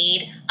everything they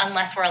need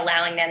unless we're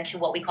allowing them to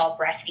what we call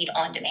breastfeed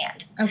on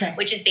demand,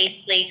 which is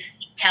basically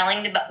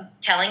telling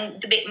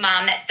the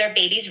mom that their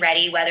baby's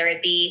ready, whether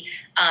it be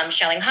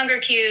showing hunger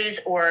cues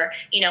or,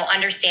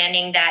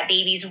 understanding that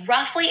babies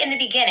roughly in the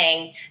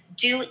beginning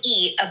do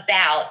eat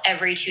about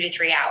every 2 to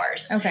 3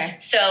 hours. Okay.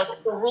 So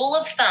the rule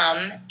of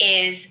thumb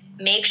is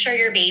make sure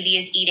your baby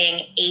is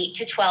eating 8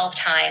 to 12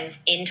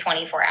 times in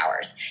 24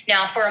 hours.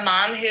 Now, for a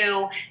mom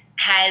who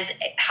has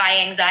high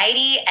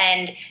anxiety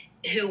and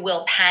who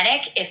will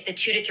panic if the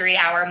 2 to 3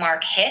 hour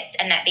mark hits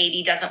and that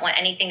baby doesn't want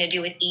anything to do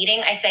with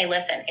eating, I say,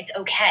 listen, it's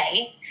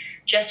okay.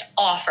 Just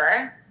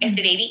offer. If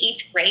the baby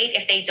eats, great.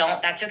 If they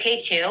don't, that's okay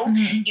too.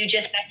 You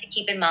just have to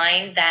keep in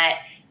mind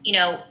that,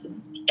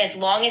 as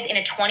long as in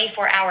a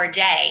 24-hour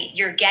day,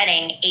 you're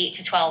getting 8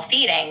 to 12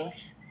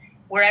 feedings,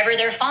 wherever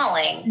they're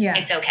falling,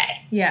 it's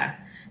okay. Yeah.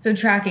 So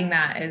tracking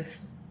that,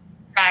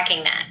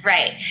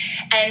 right.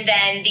 And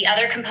then the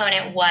other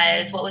component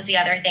was, what was the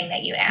other thing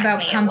that you asked about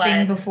me? About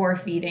pumping before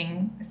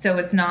feeding, so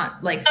it's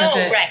not like such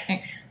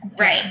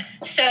Right.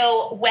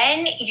 So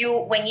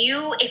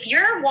if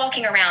you're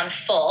walking around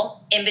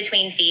full in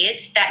between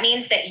feeds, that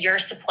means that your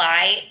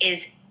supply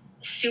is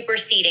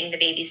superseding the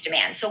baby's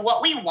demand. So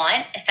what we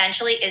want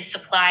essentially is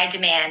supply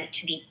demand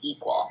to be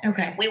equal.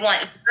 Okay. We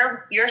want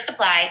your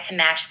supply to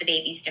match the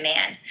baby's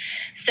demand.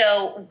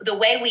 So the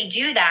way we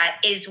do that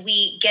is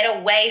we get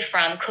away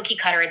from cookie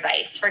cutter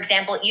advice. For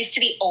example, it used to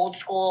be old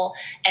school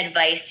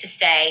advice to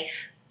say,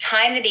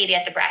 time the baby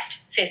at the breast,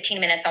 15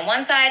 minutes on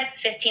one side,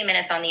 15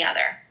 minutes on the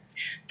other.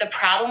 The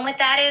problem with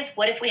that is,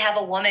 what if we have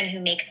a woman who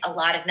makes a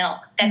lot of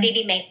milk? That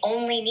baby may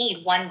only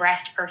need one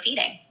breast per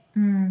feeding.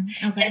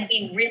 Okay. And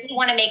we really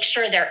want to make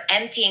sure they're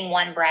emptying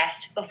one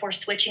breast before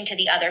switching to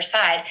the other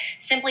side,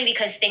 simply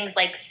because things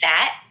like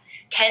fat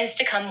tends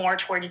to come more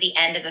towards the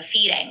end of a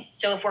feeding.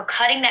 So if we're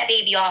cutting that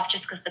baby off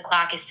just because the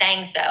clock is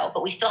saying so,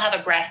 but we still have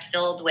a breast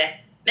filled with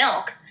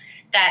milk,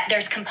 that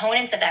there's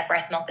components of that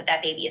breast milk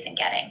that baby isn't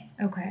getting.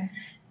 Okay.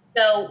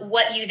 So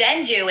what you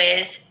then do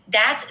is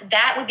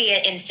that would be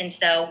an instance,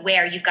 though,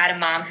 where you've got a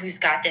mom who's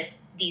got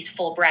these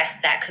full breasts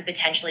that could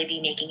potentially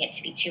be making it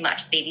to be too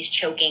much. The baby's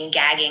choking,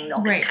 gagging,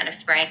 milk is kind of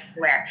spraying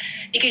everywhere,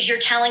 because you're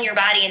telling your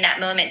body in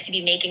that moment to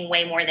be making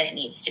way more than it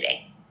needs to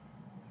be.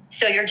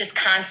 So you're just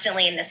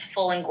constantly in this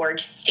full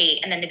engorged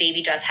state, and then the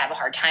baby does have a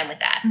hard time with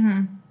that.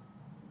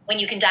 When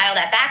you can dial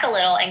that back a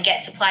little and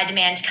get supply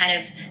demand to kind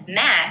of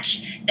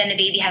match, then the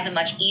baby has a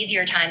much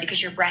easier time,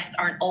 because your breasts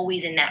aren't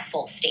always in that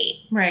full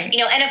state. Right.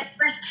 And of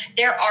course,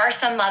 there are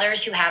some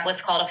mothers who have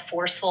what's called a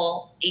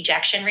forceful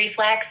ejection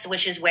reflex,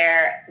 which is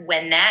where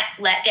when that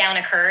letdown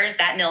occurs,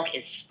 that milk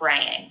is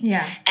spraying.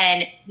 Yeah.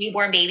 And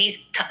newborn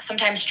babies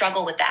sometimes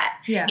struggle with that.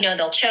 Yeah.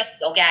 They'll choke,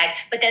 they'll gag,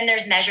 but then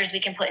there's measures we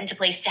can put into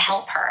place to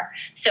help her.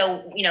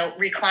 So,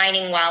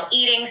 reclining while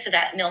eating so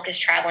that milk is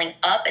traveling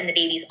up and the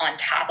baby's on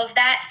top of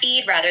that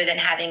feed, rather than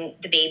having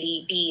the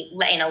baby be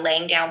in a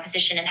laying down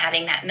position and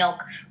having that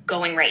milk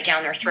going right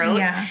down their throat.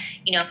 Yeah.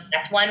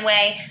 That's one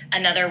way.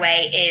 Another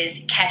way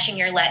is catching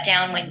your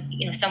letdown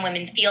when, some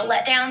women feel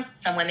letdowns,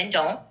 some women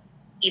don't.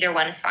 Either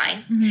one is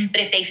fine. But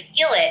if they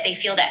feel it, they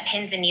feel that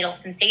pins and needles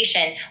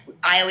sensation.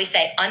 I always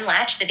say,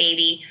 unlatch the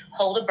baby,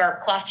 hold a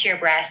burp cloth to your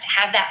breast,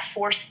 have that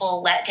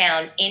forceful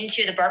letdown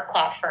into the burp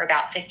cloth for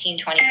about 15,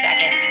 20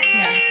 seconds.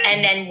 Yeah.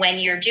 And then when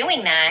you're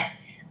doing that,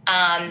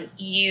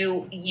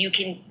 you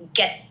can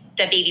get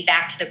the baby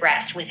back to the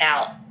breast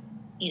without,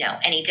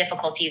 any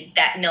difficulty.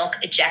 That milk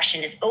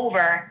ejection is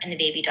over and the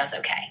baby does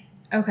okay.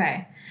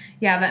 Okay.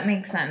 Yeah, that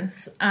makes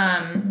sense.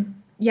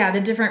 Yeah,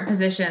 the different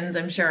positions,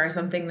 I'm sure, are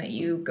something that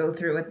you go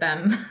through with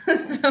them.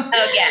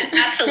 Oh, yeah,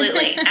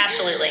 absolutely.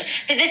 Absolutely.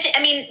 Position.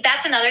 I mean,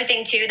 that's another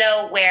thing too,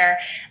 though, where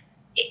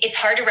it's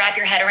hard to wrap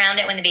your head around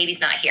it when the baby's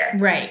not here.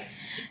 Right.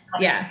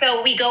 Yeah.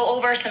 So we go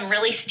over some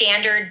really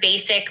standard,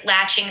 basic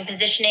latching and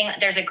positioning.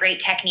 There's a great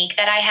technique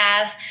that I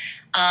have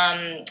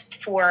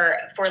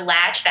for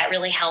latch that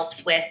really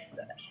helps with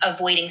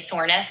avoiding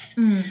soreness.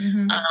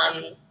 Mm-hmm.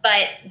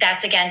 But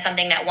that's, again,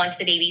 something that once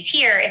the baby's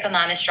here, if a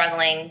mom is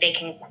struggling, they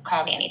can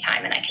call me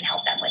anytime and I can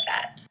help them with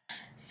that.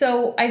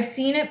 So I've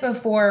seen it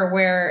before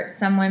where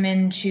some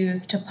women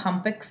choose to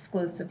pump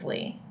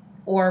exclusively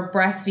or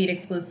breastfeed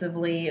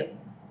exclusively.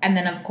 And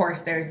then, of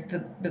course, there's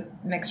the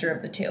mixture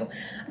of the two.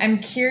 I'm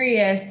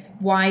curious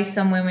why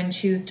some women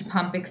choose to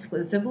pump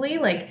exclusively,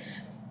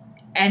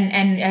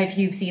 and if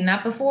you've seen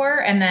that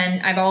before. And then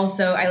I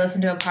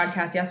listened to a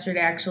podcast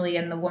yesterday, actually,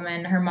 and the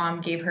woman, her mom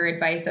gave her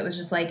advice that was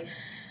just like,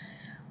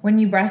 when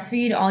you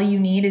breastfeed, all you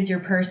need is your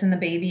purse and the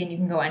baby, and you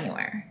can go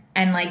anywhere.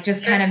 And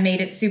just kind of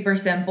made it super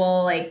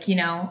simple, and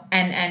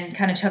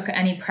kind of took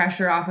any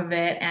pressure off of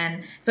it.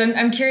 And so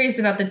I'm curious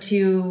about the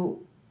two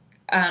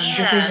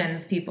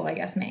decisions people, I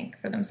guess, make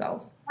for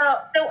themselves.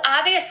 Well, so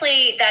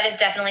obviously that is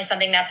definitely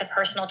something that's a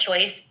personal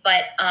choice,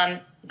 but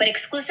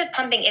exclusive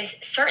pumping is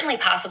certainly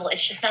possible.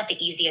 It's just not the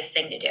easiest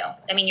thing to do.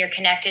 I mean, you're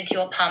connected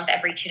to a pump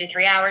every 2 to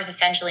 3 hours,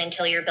 essentially,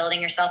 until you're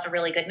building yourself a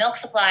really good milk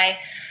supply.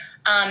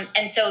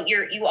 And so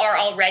you are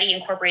already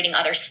incorporating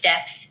other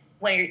steps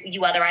where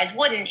you otherwise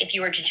wouldn't if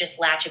you were to just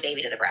latch a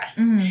baby to the breast.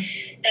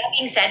 Mm-hmm. That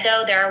being said,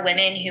 though, there are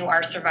women who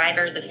are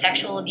survivors of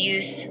sexual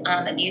abuse,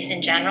 abuse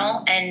in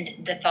general, and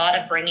the thought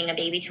of bringing a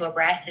baby to a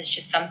breast is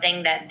just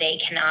something that they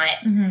cannot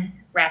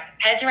wrap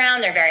their heads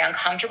around. They're very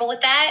uncomfortable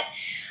with that.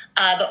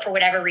 But for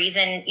whatever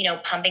reason,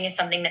 pumping is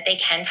something that they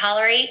can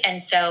tolerate.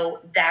 And so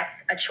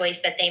that's a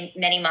choice that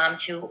many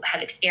moms who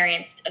have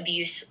experienced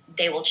abuse,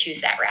 they will choose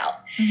that route.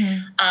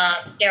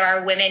 Mm-hmm. There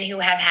are women who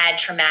have had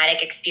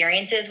traumatic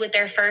experiences with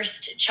their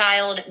first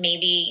child,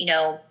 maybe,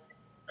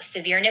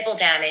 severe nipple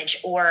damage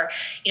or,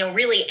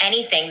 really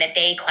anything that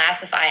they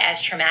classify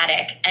as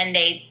traumatic. And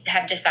they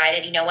have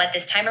decided,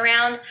 this time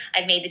around,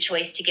 I've made the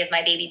choice to give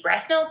my baby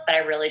breast milk, but I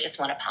really just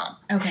want to pump.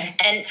 Okay.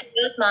 And for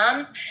those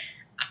moms,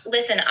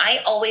 listen, I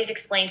always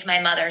explain to my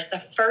mothers, the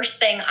first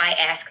thing I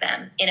ask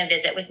them in a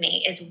visit with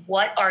me is,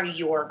 what are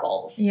your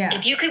goals? Yeah.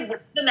 If you could wave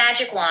the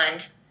magic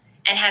wand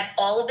and have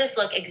all of this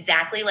look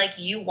exactly like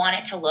you want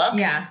it to look,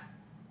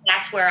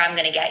 that's where I'm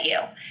going to get you.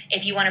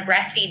 If you want to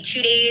breastfeed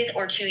 2 days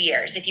or 2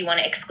 years, if you want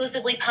to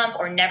exclusively pump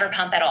or never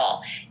pump at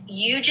all,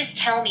 you just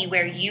tell me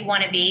where you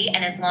want to be.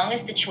 And as long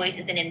as the choice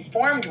is an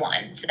informed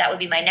one, so that would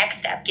be my next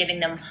step, giving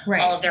them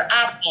all of their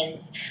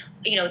options,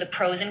 the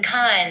pros and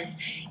cons,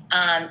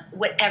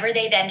 whatever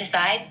they then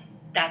decide,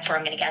 that's where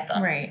I'm going to get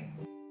them. Right.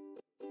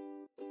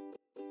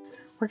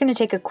 We're going to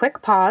take a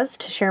quick pause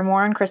to share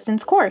more on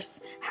Kristen's course,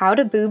 How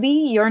to Booby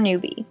Your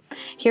Newbie.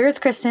 Here is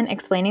Kristen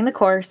explaining the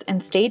course,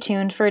 and stay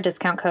tuned for a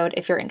discount code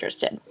if you're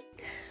interested.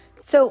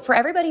 So for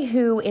everybody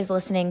who is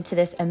listening to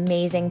this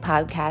amazing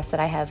podcast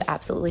that I have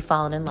absolutely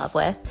fallen in love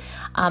with,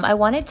 I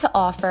wanted to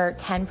offer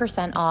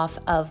 10% off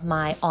of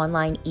my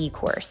online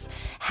e-course,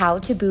 How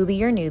to Booby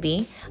Your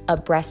Newbie, a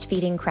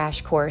breastfeeding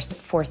crash course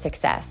for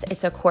success.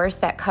 It's a course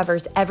that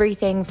covers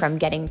everything from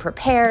getting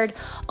prepared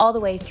all the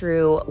way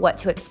through what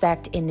to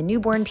expect in the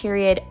newborn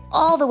period,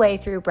 all the way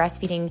through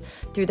breastfeeding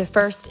through the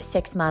first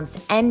 6 months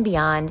and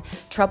beyond,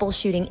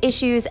 troubleshooting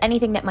issues,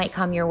 anything that might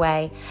come your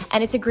way.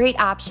 And it's a great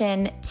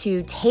option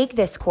to take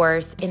this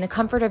course in the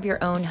comfort of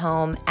your own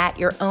home at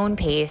your own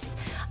pace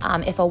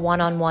if a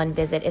one-on-one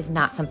visit is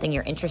not something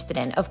you're interested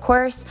in. Of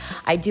course,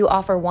 I do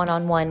offer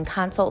one-on-one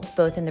consults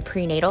both in the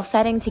prenatal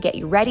setting to get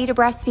you ready to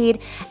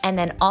breastfeed, and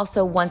then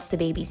also once the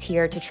baby's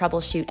here to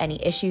troubleshoot any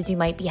issues you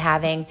might be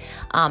having,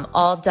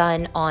 all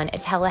done on a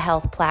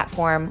telehealth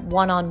platform,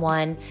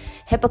 one-on-one,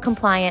 HIPAA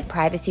compliant,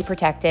 privacy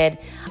protected.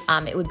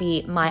 It would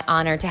be my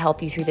honor to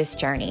help you through this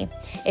journey.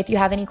 If you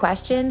have any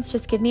questions,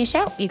 just give me a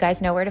shout. You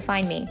guys know where to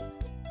find me.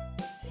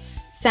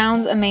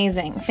 Sounds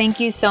amazing. Thank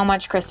you so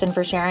much, Kristen,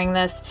 for sharing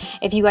this.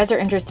 If you guys are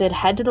interested,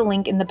 head to the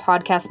link in the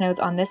podcast notes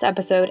on this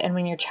episode, and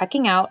when you're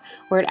checking out,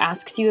 where it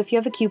asks you if you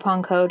have a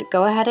coupon code,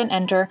 go ahead and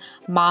enter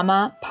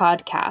MAMA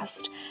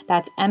Podcast.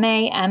 That's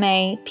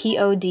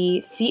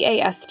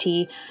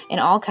MAMAPODCAST in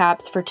all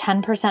caps for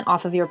 10%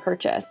 off of your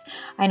purchase.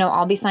 I know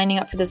I'll be signing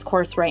up for this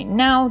course right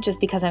now just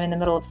because I'm in the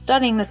middle of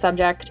studying the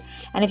subject,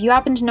 and if you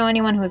happen to know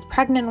anyone who is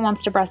pregnant and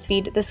wants to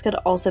breastfeed, this could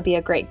also be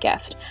a great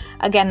gift.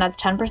 Again, that's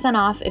 10%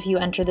 off if you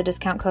enter the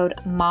discount code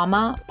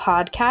MAMA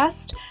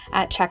Podcast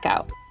at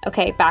checkout.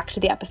 Okay, back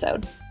to the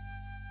episode.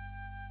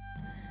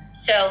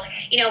 So,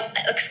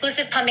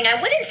 exclusive pumping,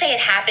 I wouldn't say it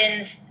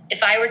happens.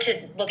 If I were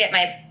to look at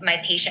my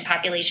patient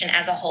population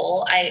as a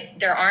whole,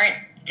 there aren't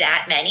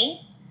that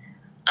many.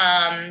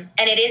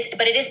 But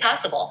it is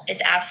possible.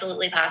 It's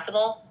absolutely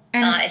possible.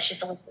 And it's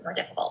just a little bit more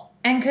difficult.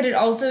 And could it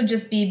also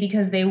just be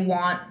because they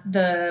want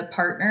the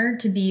partner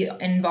to be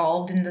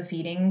involved in the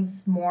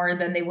feedings more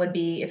than they would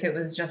be if it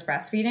was just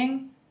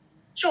breastfeeding?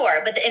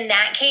 Sure. But in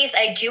that case,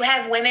 I do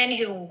have women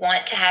who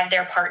want to have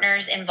their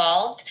partners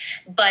involved,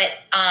 but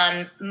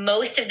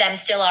most of them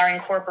still are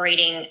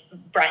incorporating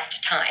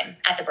breast time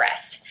at the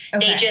breast.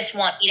 Okay. They just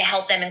want me to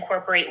help them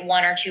incorporate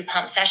 1 or 2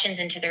 pump sessions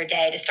into their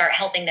day to start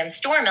helping them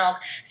store milk.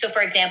 So,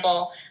 for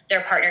example,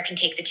 their partner can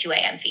take the 2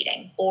 a.m.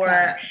 feeding,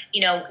 or,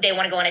 they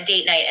want to go on a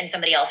date night and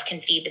somebody else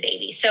can feed the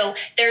baby. So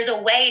there's a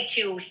way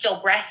to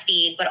still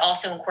breastfeed, but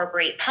also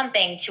incorporate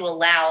pumping to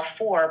allow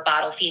for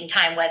bottle feeding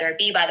time, whether it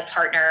be by the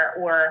partner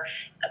or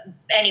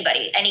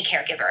anybody, any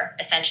caregiver,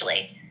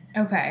 essentially.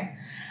 Okay.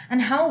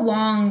 And how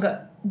long,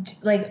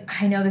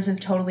 I know this is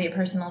totally a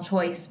personal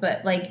choice,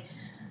 but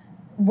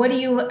what do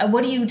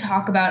you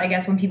talk about, I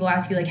guess, when people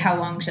ask you, how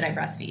long should I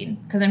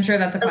breastfeed? Because I'm sure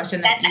that's a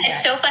question that you get.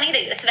 It's so funny.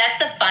 So that's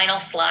the final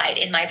slide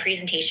in my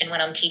presentation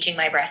when I'm teaching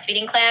my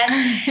breastfeeding class.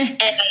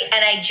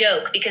 and I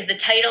joke because the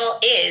title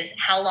is,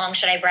 how long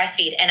should I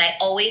breastfeed? And I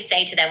always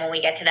say to them when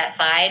we get to that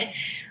slide,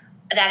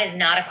 that is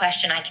not a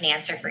question I can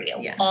answer for you.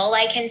 Yeah. All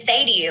I can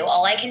say to you,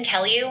 all I can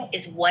tell you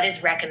is what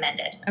is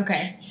recommended.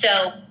 Okay.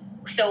 So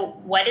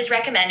what is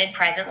recommended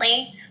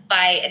presently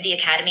by the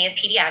Academy of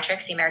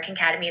Pediatrics, the American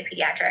Academy of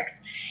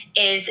Pediatrics,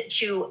 is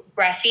to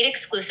breastfeed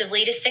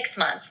exclusively to 6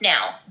 months.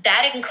 Now,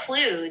 that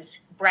includes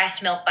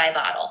breast milk by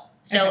bottle.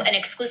 So an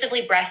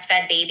exclusively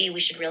breastfed baby, we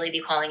should really be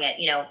calling it,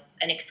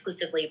 an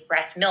exclusively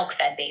breast milk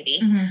fed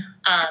baby,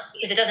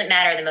 because it doesn't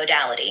matter the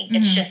modality. Mm-hmm.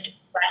 It's just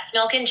breast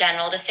milk in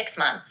general to 6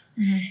 months.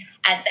 Mm-hmm.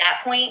 At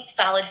that point,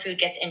 solid food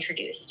gets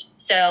introduced.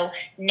 So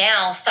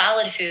now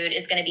solid food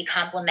is going to be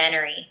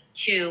complementary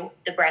to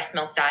the breast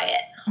milk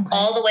diet,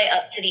 all the way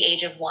up to the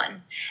age of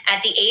 1.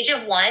 At the age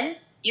of 1,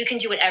 you can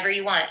do whatever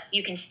you want.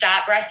 You can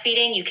stop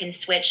breastfeeding. You can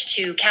switch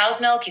to cow's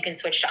milk. You can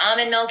switch to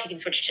almond milk. You can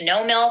switch to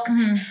no milk.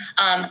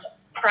 Mm-hmm.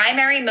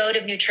 Primary mode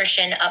of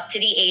nutrition up to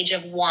the age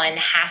of 1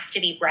 has to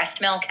be breast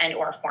milk and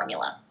or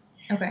formula.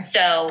 Okay.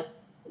 So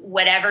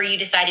whatever you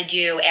decide to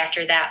do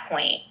after that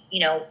point,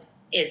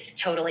 is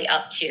totally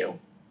up to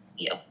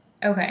you.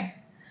 Okay.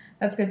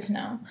 That's good to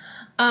know.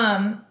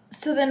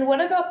 So then what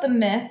about the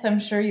myth? I'm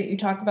sure you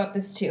talk about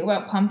this too,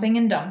 about pumping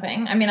and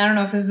dumping. I mean, I don't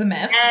know if this is a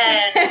myth.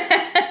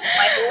 Yes.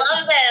 I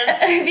love this.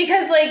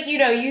 Because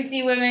you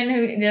see women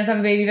who just have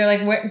a baby, they're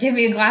like, give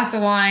me a glass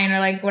of wine or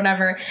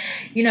whatever.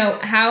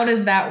 How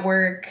does that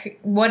work?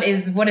 What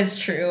is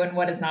true and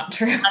what is not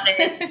true?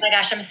 Oh my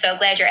gosh, I'm so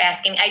glad you're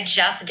asking. I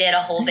just did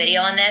a whole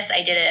video on this.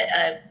 I did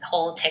a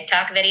whole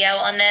TikTok video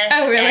on this.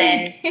 Oh,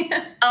 really?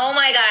 And oh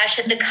my gosh,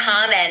 the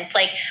comments,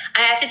 I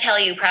have to tell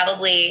you,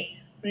 probably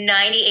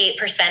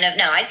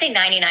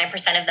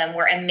 99% of them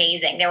were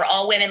amazing. They were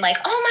all women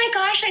oh my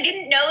gosh, I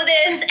didn't know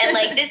this. And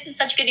this is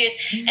such good news.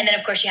 And then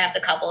of course you have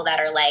the couple that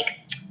are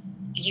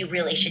you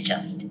really should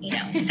just,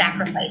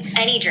 sacrifice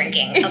any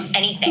drinking of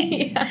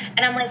anything. Yeah.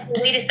 And I'm well,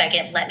 wait a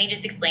second, let me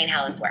just explain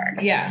how this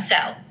works. Yeah.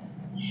 So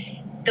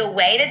the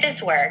way that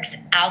this works,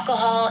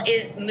 alcohol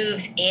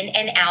moves in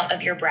and out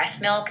of your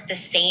breast milk the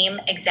same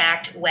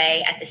exact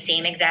way at the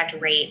same exact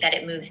rate that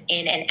it moves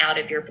in and out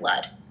of your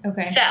blood.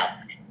 Okay. So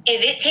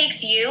if it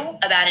takes you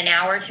about an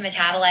hour to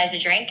metabolize a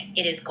drink,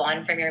 it is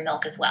gone from your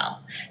milk as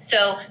well.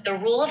 So the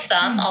rule of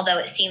thumb, although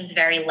it seems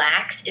very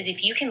lax, is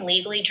if you can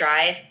legally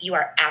drive, you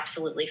are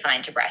absolutely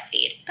fine to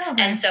breastfeed.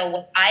 Okay. And so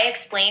what I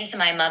explain to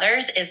my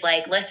mothers is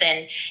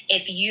listen,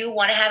 if you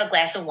want to have a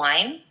glass of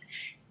wine,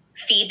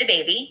 feed the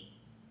baby,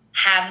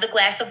 have the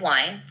glass of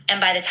wine,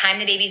 and by the time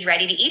the baby's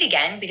ready to eat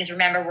again, because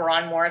remember, we're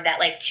on more of that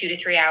 2 to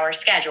 3 hour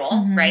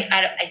schedule, right?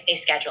 I say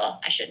schedule.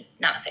 I should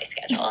not say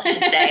schedule. I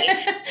should say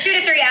 2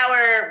 to 3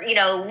 hour,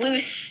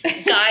 loose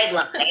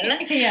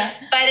guideline. Yeah.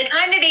 By the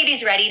time the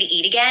baby's ready to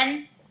eat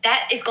again,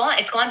 that is gone.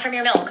 It's gone from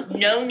your milk.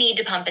 No need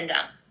to pump and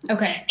dump.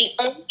 Okay. The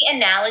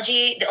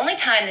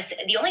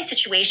only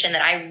situation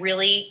that I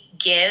really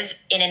give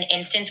in an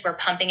instance where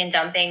pumping and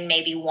dumping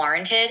may be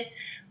warranted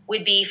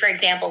would be, for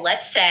example,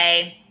 let's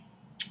say,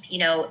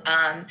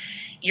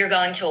 you're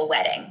going to a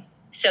wedding.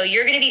 So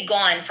you're going to be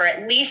gone for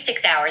at least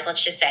 6 hours,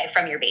 let's just say,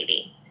 from your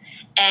baby.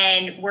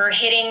 And we're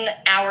hitting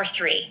hour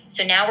 3.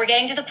 So now we're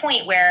getting to the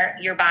point where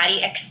your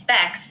body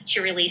expects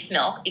to release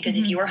milk, because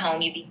if you were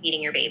home, you'd be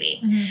feeding your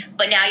baby.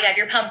 But now you have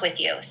your pump with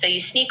you. So you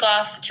sneak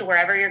off to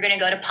wherever you're going to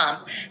go to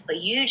pump,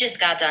 but you just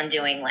got done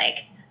doing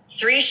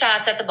 3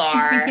 shots at the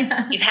bar.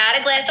 Yeah. You've had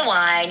a glass of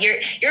wine.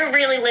 You're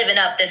really living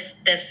up this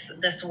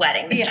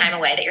wedding, this time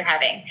away that you're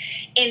having.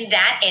 In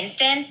that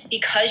instance,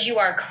 because you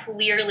are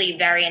clearly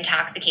very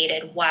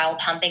intoxicated while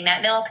pumping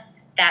that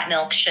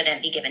milk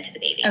shouldn't be given to the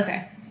baby.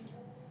 Okay.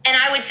 And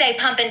I would say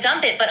pump and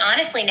dump it. But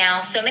honestly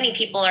now, so many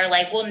people are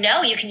well,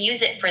 no, you can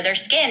use it for their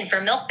skin,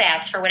 for milk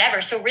baths, for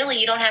whatever. So really,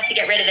 you don't have to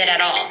get rid of it at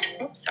all.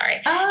 Oops,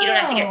 sorry. Oh, you don't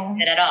have to get rid of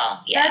it at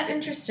all. Yeah. That's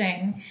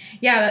interesting.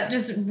 Yeah, that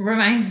just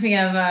reminds me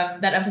of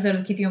that episode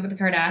of Keeping Up with the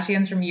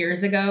Kardashians from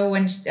years ago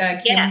when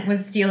Kim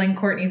was stealing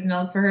Kourtney's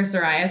milk for her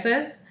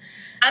psoriasis.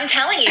 I'm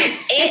telling you,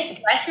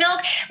 breast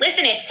milk,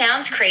 listen, it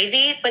sounds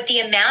crazy, but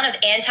the amount of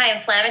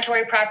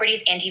anti-inflammatory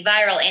properties,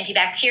 antiviral,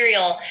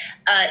 antibacterial,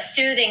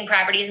 soothing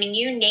properties,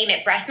 you name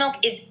it, breast milk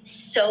is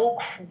so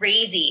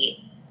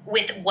crazy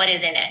with what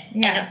is in it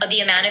and the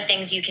amount of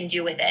things you can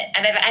do with it.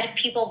 I've had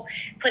people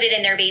put it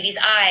in their baby's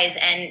eyes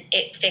and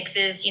it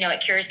fixes,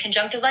 it cures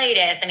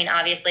conjunctivitis. I mean,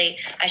 obviously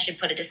I should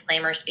put a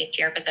disclaimer, speak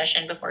to your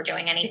physician before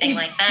doing anything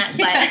like that.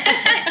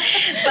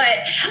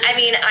 But I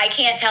mean, I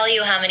can't tell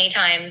you how many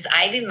times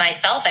I've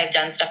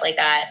done stuff like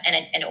that and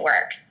it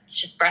works. It's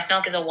just breast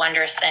milk is a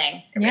wondrous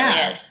thing. It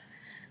really is.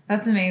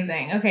 That's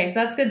amazing. Okay. So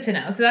that's good to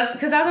know. So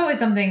that's always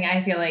something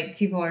I feel like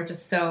people are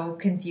just so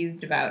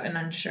confused about and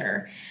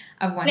unsure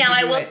of when to do it. Now,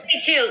 I will say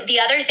too, the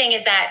other thing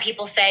is that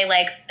people say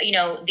like,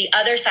 the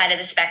other side of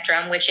the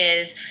spectrum, which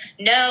is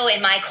no,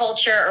 in my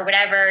culture or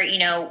whatever,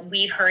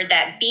 we've heard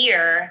that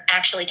beer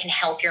actually can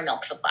help your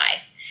milk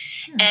supply.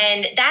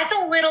 And that's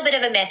a little bit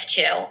of a myth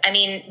too. I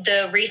mean,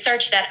 the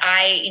research that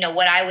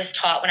what I was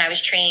taught when I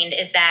was trained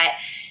is that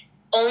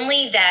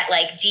only that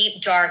like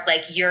deep, dark,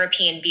 like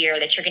European beer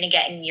that you're going to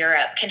get in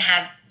Europe can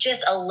have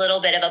just a little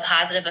bit of a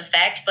positive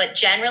effect. But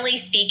generally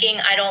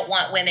speaking, I don't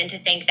want women to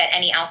think that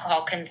any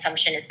alcohol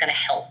consumption is going to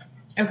help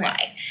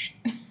supply.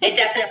 Okay. It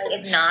definitely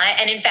is not.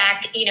 And in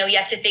fact, you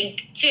have to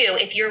think too,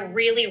 if you're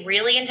really,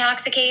 really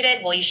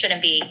intoxicated, well, you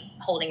shouldn't be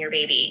holding your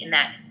baby in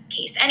that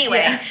case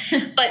anyway.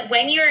 Yeah. But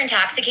when you're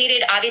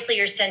intoxicated, obviously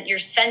your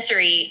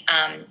sensory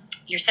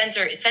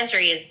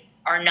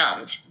are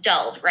numbed,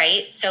 dulled,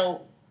 right?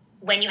 So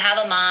when you have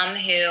a mom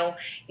who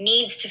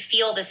needs to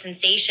feel the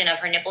sensation of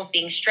her nipples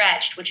being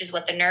stretched, which is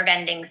what the nerve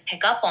endings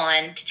pick up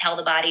on to tell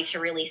the body to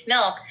release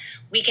milk,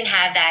 we can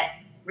have that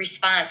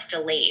response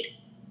delayed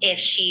if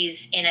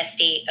she's in a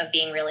state of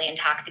being really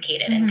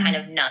intoxicated and kind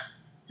of numb.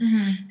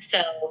 Mm-hmm.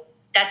 So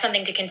that's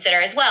something to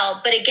consider as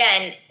well. But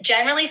again,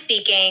 generally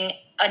speaking,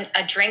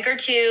 a drink or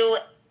two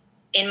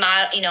in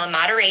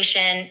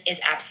moderation is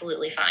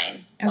absolutely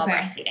fine while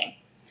breastfeeding.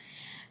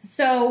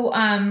 So,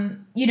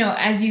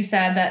 as you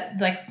said that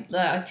like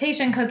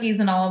lactation cookies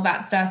and all of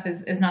that stuff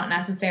is not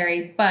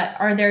necessary, but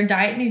are there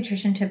diet and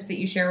nutrition tips that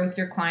you share with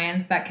your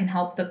clients that can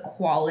help the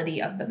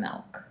quality of the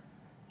milk?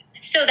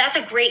 So that's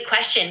a great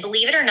question.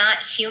 Believe it or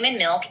not, human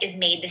milk is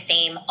made the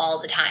same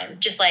all the time.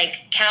 Just like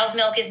cow's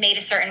milk is made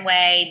a certain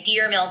way,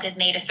 deer milk is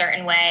made a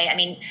certain way. I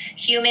mean,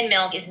 human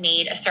milk is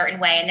made a certain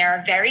way. And there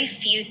are very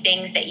few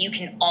things that you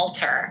can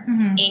alter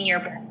in your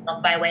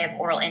milk by way of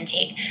oral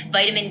intake.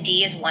 Vitamin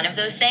D is one of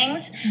those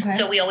things. Okay.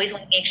 So we always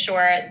want to make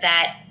sure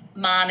that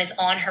mom is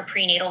on her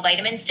prenatal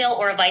vitamin still,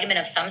 or a vitamin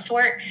of some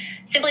sort,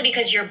 simply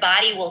because your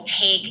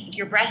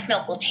breast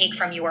milk will take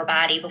from your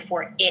body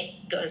before it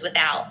goes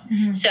without.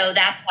 Mm-hmm. So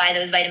that's why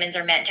those vitamins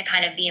are meant to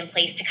kind of be in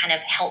place to kind of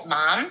help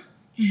mom.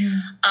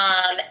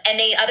 Mm-hmm. And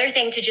the other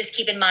thing to just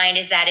keep in mind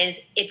is that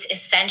it's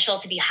essential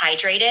to be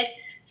hydrated.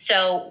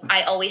 So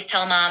I always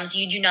tell moms,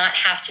 you do not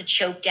have to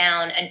choke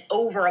down an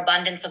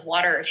overabundance of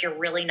water if you're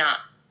really not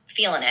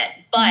feeling it,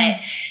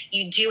 but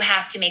you do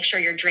have to make sure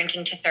you're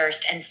drinking to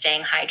thirst and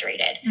staying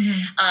hydrated.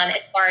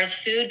 As far as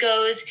food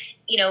goes,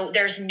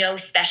 there's no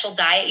special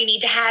diet you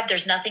need to have.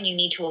 There's nothing you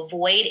need to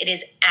avoid. It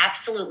is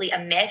absolutely a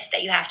myth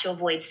that you have to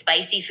avoid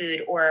spicy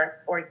food or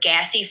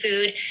gassy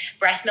food.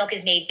 Breast milk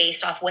is made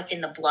based off what's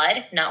in the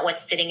blood, not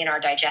what's sitting in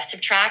our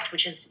digestive tract,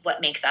 which is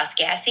what makes us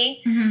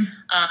gassy.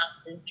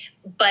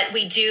 But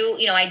we do,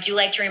 I do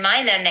like to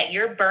remind them that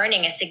you're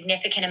burning a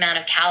significant amount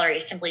of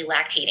calories simply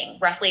lactating,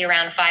 roughly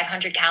around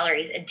 500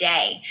 calories a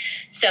day.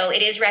 So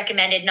it is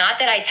recommended, not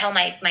that I tell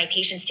my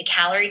patients to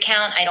calorie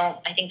count.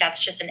 I think that's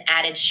just an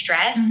added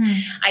stress.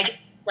 I just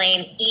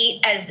explain,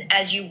 eat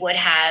as you would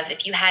have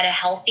if you had a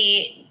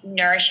healthy,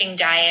 nourishing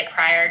diet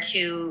prior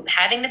to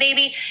having the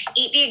baby.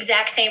 Eat the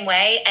exact same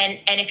way.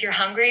 And if you're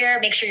hungrier,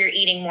 make sure you're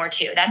eating more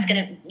too. That's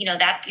going to,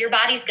 that your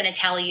body's going to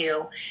tell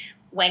you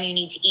when you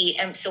need to eat.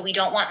 And so we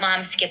don't want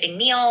moms skipping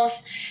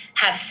meals.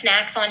 Have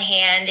snacks on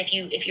hand. If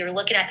you're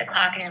looking at the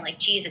clock and you're like,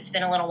 geez, it's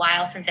been a little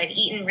while since I've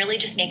eaten, really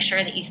just make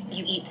sure that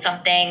you eat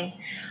something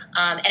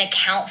and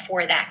account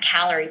for that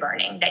calorie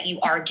burning that you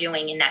are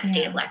doing in that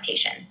state of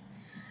lactation.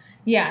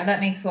 Yeah, that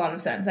makes a lot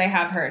of sense. I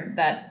have heard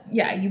that,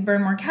 you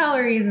burn more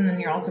calories and then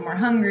you're also more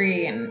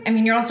hungry. And I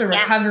mean, you're also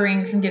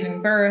recovering from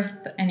giving birth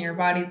and your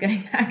body's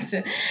getting back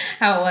to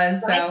how it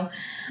was.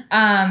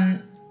 Right.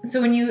 So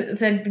when you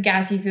said the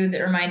gassy foods, it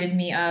reminded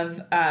me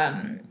of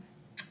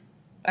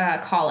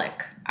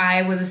colic.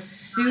 I was a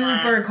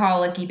super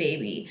colicky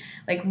baby,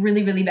 like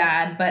really, really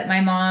bad. But my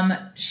mom,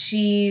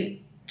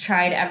 she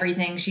tried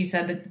everything. She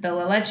said that the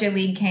La Leche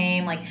League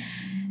came, like,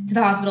 to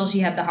the hospital. She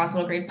had the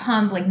hospital grade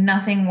pump, like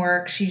nothing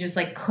worked. She just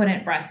like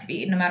couldn't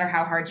breastfeed no matter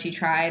how hard she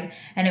tried.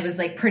 And it was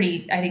like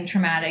pretty, I think,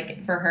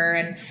 traumatic for her.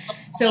 And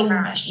so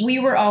we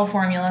were all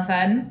formula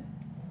fed.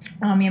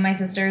 Me and my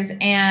sisters,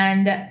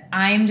 and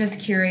I'm just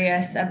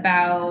curious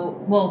about,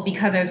 well,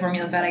 because I was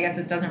formula fed, I guess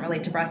this doesn't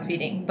relate to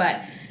breastfeeding,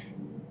 but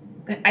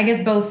I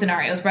guess both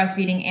scenarios,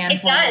 breastfeeding and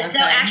formula fed.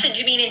 No, actually, do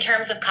you mean in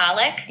terms of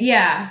colic?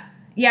 Yeah.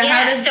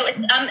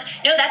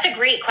 No, that's a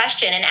great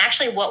question. And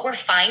actually what we're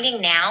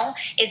finding now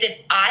is if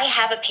I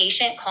have a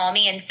patient call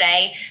me and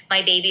say,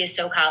 my baby is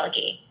so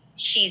colicky,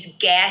 She's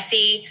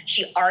gassy.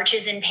 She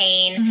arches in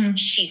pain.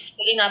 She's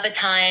spitting up a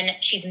ton.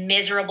 She's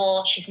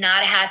miserable. She's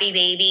not a happy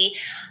baby.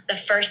 The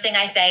first thing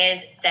I say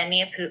is send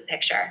me a poop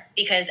picture,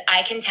 because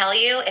I can tell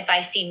you if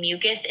I see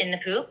mucus in the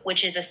poop,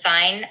 which is a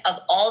sign of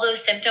all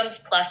those symptoms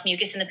plus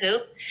mucus in the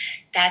poop,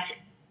 that's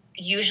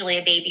usually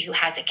a baby who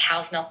has a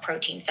cow's milk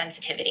protein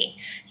sensitivity.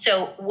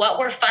 So what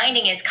we're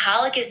finding is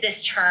colic is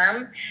this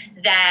term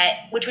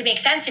which would make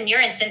sense in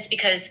your instance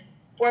because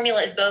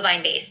formula is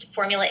bovine based.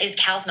 Formula is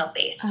cow's milk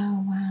based.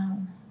 Oh, wow.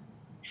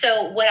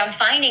 So what I'm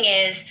finding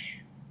is,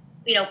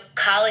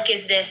 colic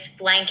is this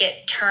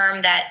blanket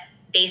term that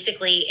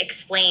basically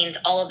explains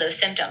all of those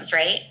symptoms,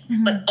 right?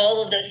 But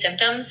all of those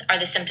symptoms are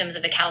the symptoms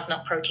of a cow's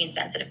milk protein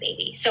sensitive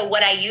baby. So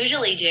what I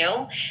usually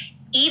do,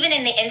 even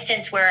in the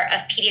instance where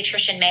a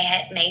pediatrician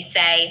may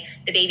say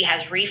the baby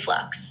has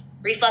reflux.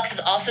 Reflux is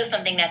also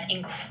something that's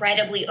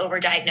incredibly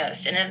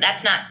overdiagnosed. And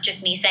that's not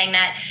just me saying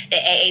that. The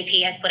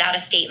AAP has put out a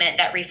statement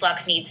that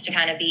reflux needs to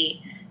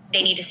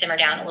they need to simmer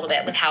down a little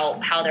bit with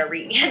how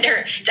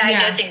they're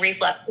diagnosing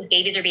reflux, because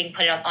babies are being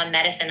put on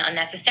medicine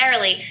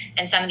unnecessarily.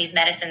 And some of these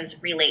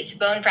medicines relate to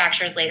bone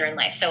fractures later in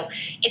life. So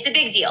it's a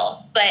big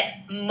deal. But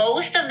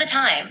most of the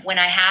time when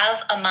I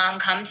have a mom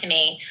come to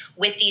me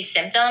with these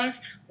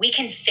symptoms, we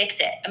can fix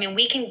it. I mean,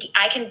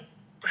 I can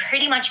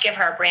pretty much give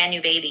her a brand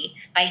new baby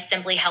by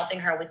simply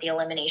helping her with the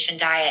elimination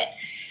diet.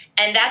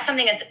 And that's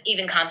something that's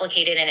even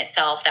complicated in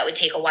itself. That would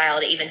take a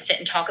while to even sit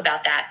and talk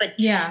about that. But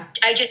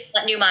I just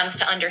want new moms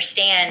to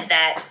understand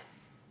that,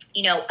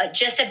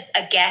 just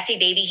a gassy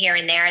baby here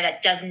and there,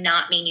 that does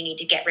not mean you need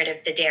to get rid of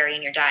the dairy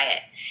in your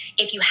diet.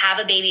 If you have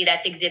a baby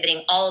that's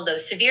exhibiting all of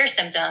those severe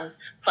symptoms,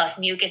 plus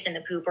mucus in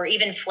the poop, or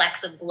even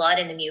flecks of blood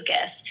in the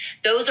mucus,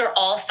 those are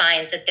all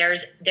signs that there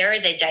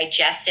is a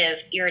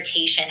digestive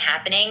irritation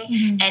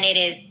happening, and it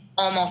is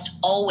almost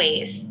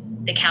always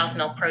the cow's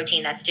milk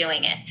protein that's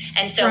doing it.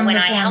 And so when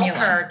I help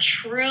her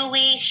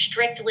truly,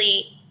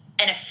 strictly,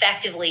 and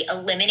effectively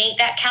eliminate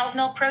that cow's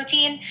milk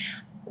protein,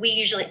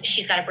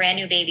 she's got a brand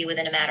new baby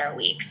within a matter of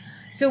weeks.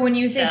 So when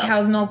you say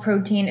cow's milk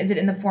protein, is it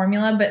in the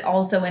formula, but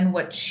also in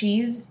what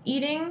she's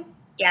eating?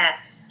 Yes.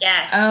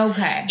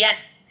 Okay. Yeah.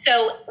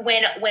 So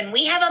when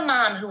we have a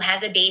mom who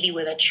has a baby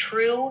with a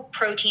true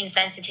protein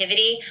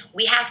sensitivity,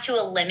 we have to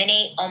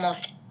eliminate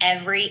almost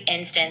every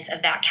instance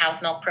of that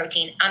cow's milk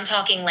protein. I'm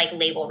talking like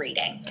label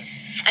reading.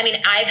 I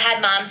mean, I've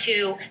had moms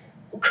who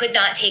could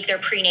not take their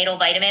prenatal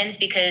vitamins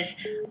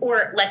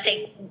or let's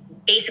say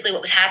basically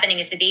what was happening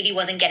is the baby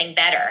wasn't getting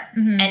better,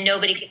 and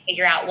nobody could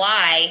figure out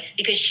why,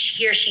 because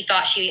she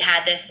thought she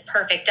had this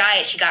perfect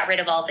diet. She got rid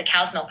of all of the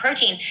cow's milk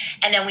protein.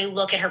 And then we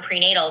look at her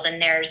prenatals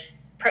and there's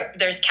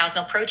cow's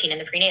milk protein in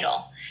the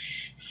prenatal.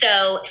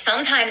 So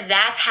sometimes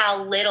that's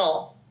how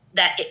little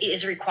that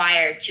is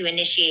required to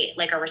initiate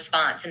like a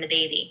response in the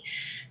baby.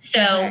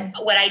 So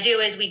what I do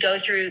is we go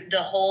through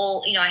the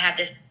whole, I have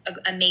this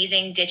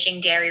amazing ditching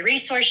dairy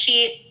resource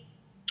sheet.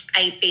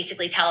 I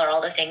basically tell her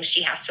all the things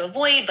she has to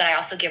avoid, but I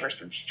also give her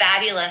some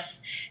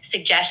fabulous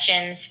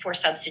suggestions for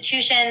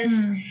substitutions.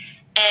 And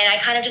I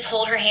kind of just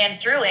hold her hand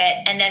through it.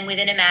 And then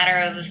within a matter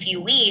of a few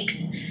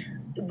weeks,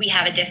 we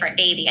have a different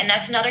baby. And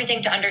that's another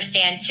thing to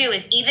understand too,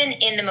 is even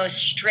in the most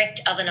strict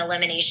of an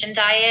elimination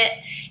diet,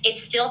 it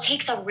still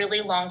takes a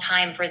really long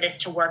time for this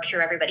to work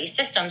through everybody's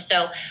system.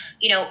 So,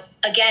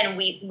 again,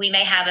 we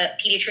may have a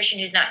pediatrician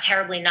who's not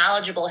terribly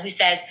knowledgeable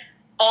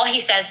all he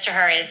says to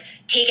her is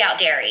take out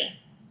dairy,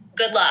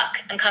 good luck,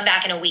 and come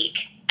back in a week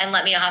and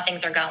let me know how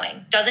things are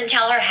going. Doesn't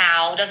tell her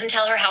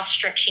how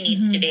strict she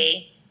needs to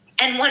be.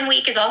 And 1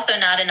 week is also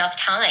not enough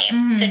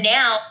time. So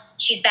now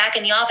she's back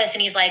in the office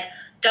and he's like,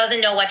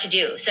 doesn't know what to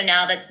do. So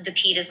now the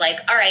ped is like,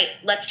 all right,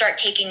 let's start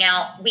taking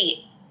out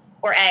wheat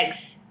or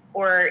eggs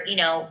or,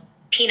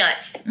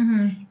 peanuts.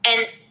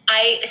 And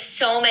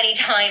so many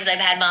times I've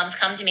had moms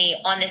come to me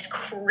on this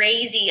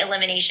crazy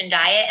elimination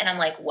diet. And I'm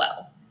like,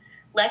 whoa,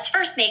 let's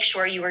first make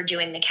sure you are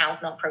doing the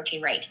cow's milk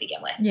protein right to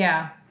begin with.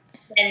 Yeah.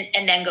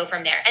 And then go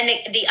from there. And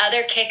the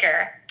other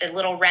kicker, the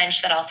little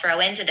wrench that I'll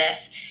throw into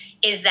this,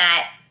 is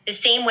that the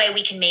same way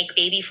we can make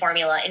baby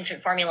formula,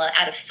 infant formula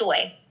out of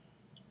soy,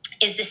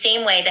 is the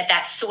same way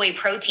that soy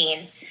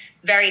protein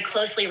very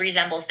closely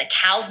resembles the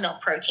cow's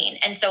milk protein.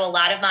 And so a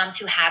lot of moms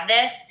who have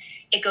this,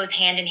 it goes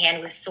hand in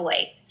hand with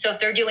soy. So if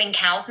they're doing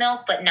cow's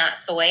milk but not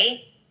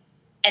soy,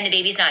 and the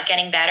baby's not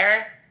getting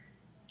better,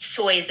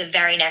 soy is the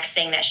very next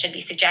thing that should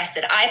be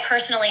suggested. I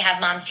personally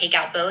have moms take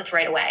out both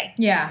right away.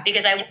 Yeah.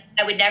 Because I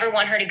would never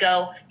want her to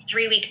go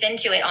 3 weeks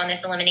into it on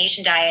this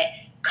elimination diet,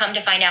 come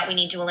to find out we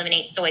need to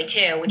eliminate soy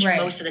too, which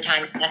most of the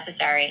time is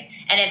necessary.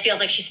 And it feels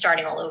like she's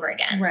starting all over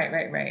again.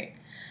 Right.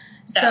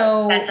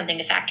 So that's something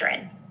to factor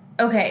in.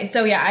 Okay.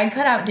 So yeah, I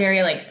cut out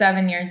dairy like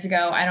 7 years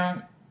ago. I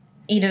don't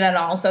eat it at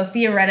all. So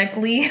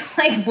theoretically,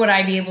 would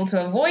I be able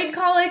to avoid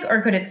colic,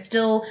 or could it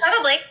still?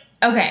 Probably.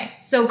 Okay.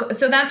 So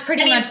that's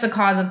pretty much the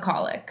cause of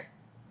colic.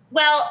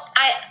 Well,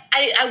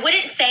 I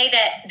wouldn't say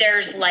that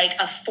there's like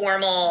a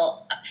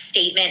formal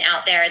statement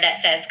out there that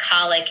says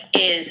colic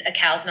is a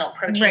cow's milk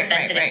protein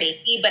sensitive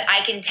baby, but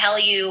I can tell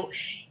you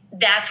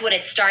that's what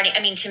it's starting. I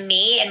mean, to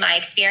me, in my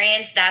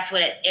experience, that's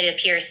what it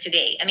appears to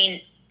be. I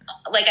mean,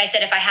 like I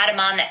said, if I had a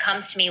mom that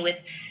comes to me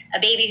with a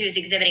baby who's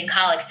exhibiting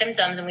colic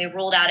symptoms and we've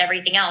ruled out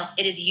everything else,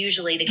 it is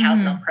usually the cow's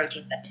milk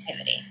protein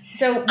sensitivity.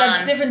 So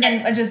that's different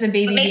than just a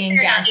baby being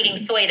gassy. Not eating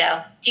soy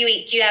though. Do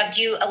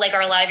you like,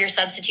 are a lot of your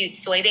substitutes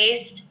soy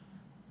based?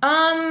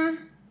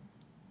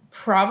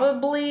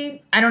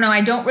 Probably. I don't know.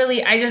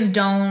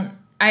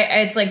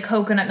 It's like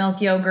coconut milk,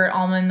 yogurt,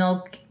 almond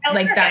milk,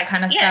 like perfect. that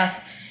kind of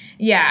stuff.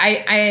 Yeah,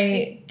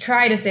 I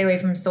try to stay away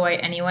from soy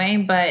anyway,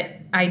 but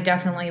I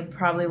definitely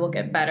probably will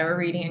get better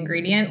reading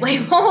ingredient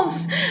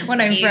labels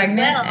when I'm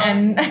pregnant.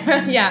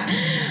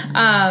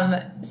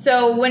 And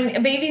so when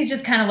a baby's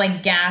just kind of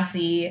like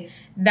gassy,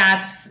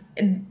 that's,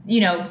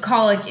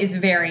 colic is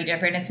very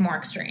different. It's more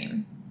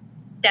extreme.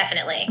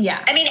 Definitely.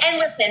 Yeah. I mean, and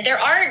listen, there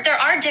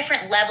are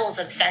different levels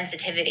of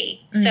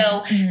sensitivity.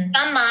 So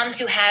some moms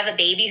who have a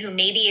baby who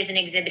maybe isn't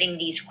exhibiting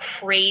these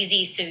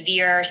crazy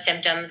severe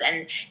symptoms,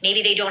 and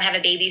maybe they don't have a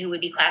baby who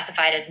would be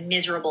classified as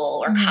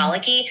miserable or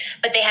colicky,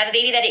 but they have a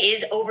baby that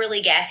is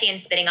overly gassy and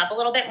spitting up a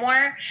little bit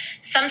more.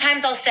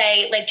 Sometimes I'll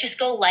say, like, just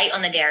go light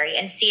on the dairy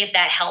and see if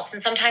that helps.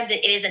 And sometimes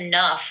it is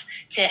enough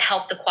to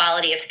help the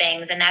quality of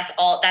things. And that's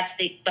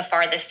the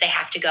farthest they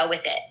have to go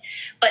with it.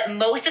 But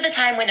most of the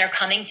time when they're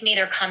coming to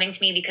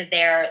me because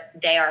they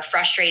are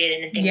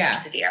frustrated and things are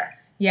severe.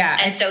 Yeah.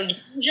 And so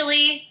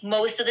usually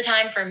most of the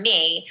time for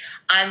me,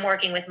 I'm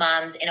working with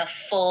moms in a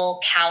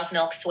full cow's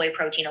milk soy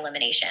protein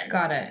elimination.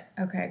 Got it.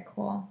 Okay,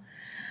 cool.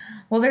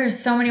 Well, there's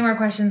so many more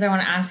questions I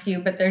want to ask you,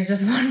 but there's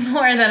just one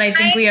more that I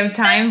think we have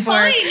time for.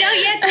 Fine. No,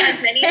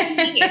 as many as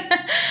you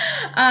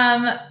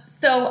need.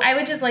 So I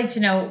would just like to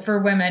know, for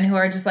women who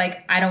are just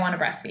like, I don't want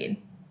to breastfeed.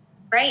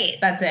 Right.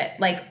 That's it.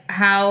 Like,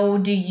 how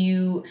do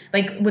you,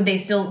 like, would they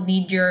still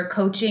need your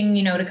coaching,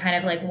 to kind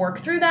of like work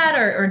through that?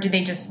 Or do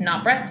they just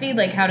not breastfeed?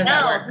 Like, how does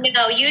that work?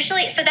 No,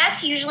 usually. So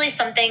that's usually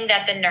something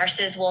that the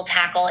nurses will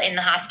tackle in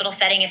the hospital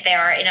setting if they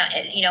are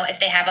if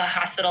they have a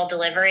hospital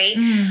delivery.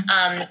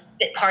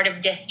 Part of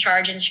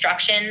discharge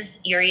instructions,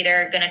 you're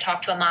either going to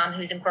talk to a mom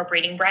who's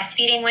incorporating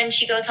breastfeeding when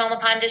she goes home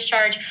upon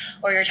discharge,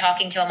 or you're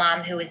talking to a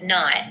mom who is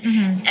not.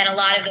 And a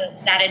lot of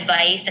that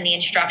advice and the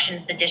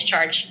instructions, the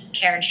discharge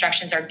care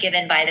instructions, are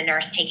given by the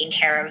nurse taking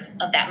care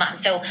of that mom.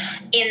 So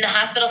in the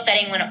hospital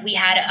setting, when we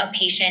had a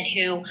patient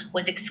who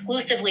was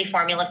exclusively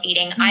formula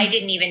feeding, I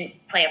didn't even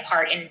play a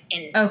part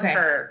in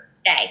her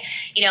day,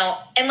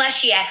 unless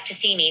she asked to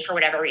see me for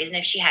whatever reason,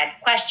 if she had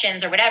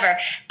questions or whatever.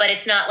 But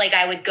it's not like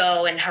I would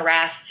go and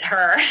harass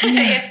her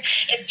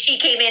if she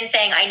came in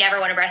saying, I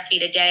never want to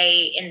breastfeed a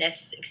day in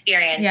this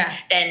experience,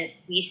 then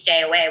we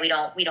stay away.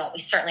 We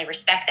certainly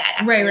respect that.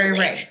 Absolutely.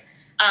 Right.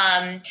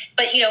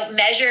 But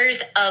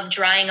measures of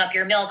drying up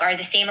your milk are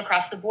the same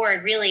across the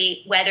board,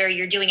 really, whether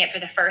you're doing it for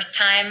the first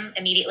time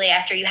immediately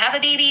after you have a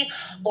baby,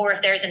 or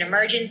if there's an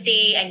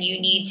emergency and you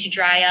need to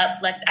dry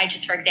up. I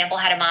just, for example,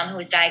 had a mom who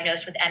was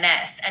diagnosed with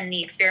MS, and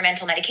the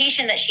experimental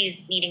medication that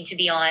she's needing to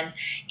be on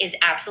is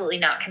absolutely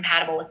not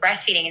compatible with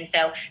breastfeeding. And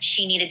so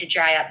she needed to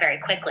dry up very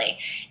quickly.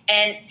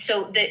 And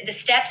so the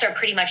steps are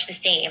pretty much the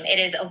same. It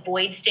is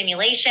avoid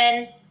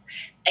stimulation.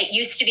 It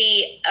used to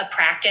be a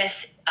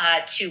practice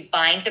to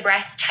bind the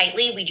breast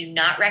tightly. We do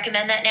not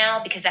recommend that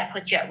now because that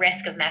puts you at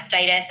risk of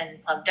mastitis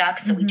and plugged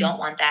ducts. So we don't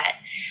want that.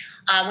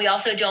 We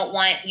also don't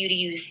want you to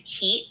use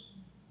heat.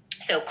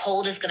 So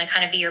cold is going to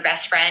kind of be your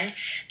best friend,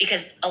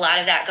 because a lot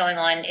of that going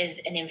on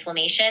is an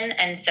inflammation.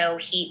 And so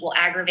heat will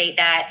aggravate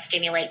that,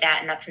 stimulate that,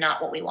 and that's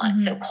not what we want.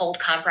 So cold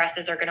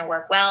compresses are going to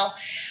work well.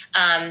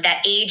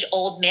 That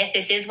age-old myth,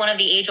 this is one of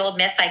the age-old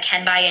myths I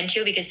can buy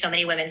into because so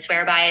many women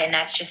swear by it, and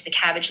that's just the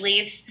cabbage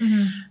leaves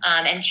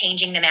and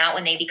changing them out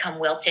when they become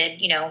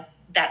wilted.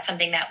 That's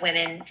something that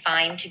women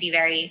find to be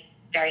very,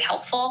 very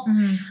helpful.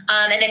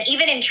 And then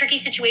even in tricky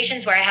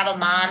situations where I have a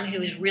mom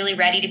who's really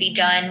ready to be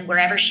done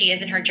wherever she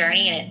is in her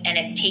journey, and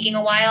it's taking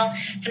a while,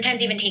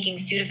 sometimes even taking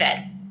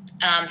Sudafed.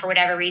 For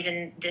whatever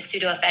reason, the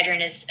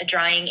pseudoephedrine is a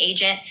drying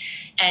agent.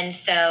 And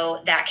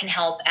so that can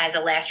help as a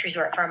last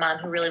resort for a mom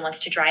who really wants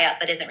to dry up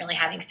but isn't really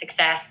having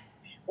success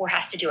or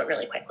has to do it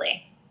really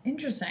quickly.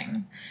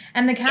 Interesting.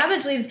 And the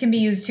cabbage leaves can be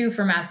used too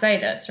for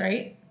mastitis,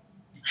 right?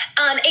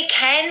 It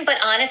can, but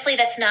honestly,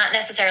 that's not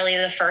necessarily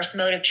the first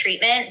mode of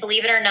treatment.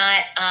 Believe it or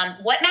not,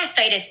 what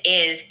mastitis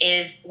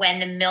is when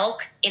the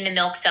milk in the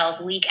milk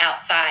cells leak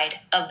outside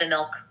of the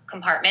milk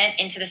compartment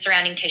into the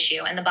surrounding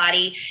tissue, and the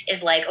body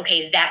is like,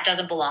 okay, that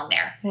doesn't belong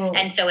there. Whoa.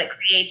 And so it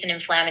creates an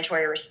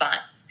inflammatory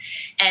response.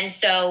 And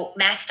so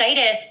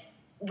mastitis,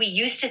 we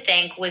used to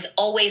think was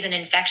always an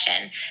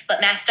infection,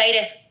 but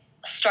mastitis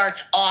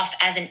starts off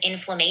as an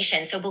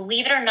inflammation. So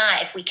believe it or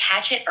not, if we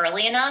catch it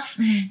early enough,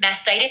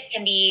 mastitis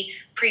can be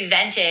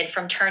prevented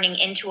from turning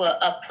into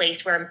a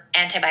place where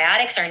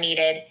antibiotics are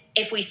needed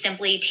if we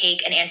simply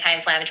take an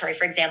anti-inflammatory,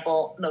 for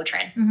example,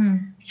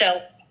 Motrin.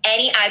 So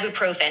any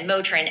ibuprofen,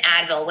 Motrin,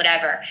 Advil,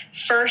 whatever,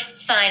 first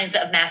signs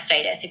of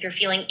mastitis, if you're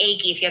feeling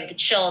achy, if you have the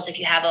chills, if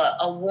you have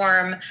a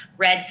warm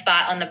red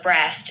spot on the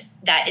breast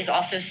that is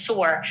also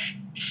sore,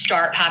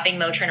 start popping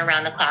Motrin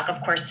around the clock,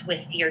 of course,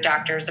 with your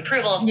doctor's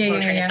approval. If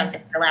Motrin is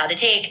something you're allowed to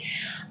take.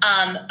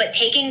 But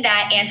taking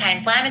that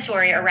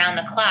anti-inflammatory around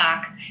the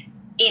clock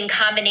in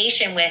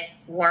combination with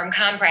warm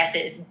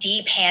compresses,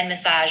 deep hand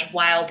massage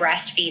while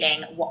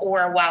breastfeeding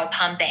or while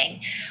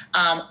pumping,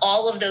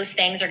 all of those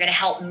things are going to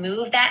help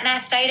move that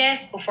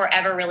mastitis before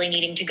ever really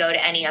needing to go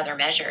to any other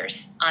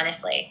measures,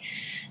 honestly.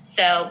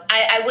 So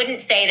I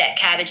wouldn't say that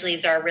cabbage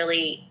leaves are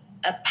really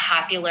a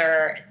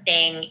popular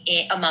thing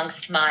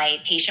amongst my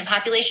patient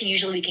population.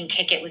 Usually we can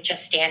kick it with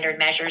just standard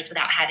measures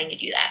without having to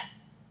do that.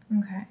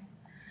 Okay.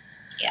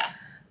 Yeah.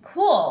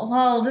 Cool.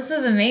 Well, this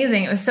is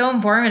amazing. It was so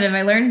informative.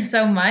 I learned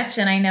so much,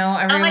 and I know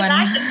everyone. Oh my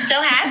gosh, I'm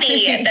so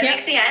happy. That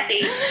makes me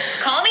happy.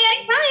 Call me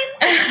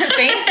anytime.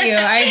 Thank you.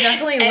 I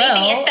definitely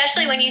will.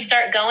 Especially when you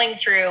start going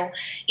through,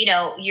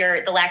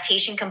 the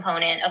lactation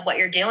component of what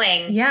you're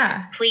doing.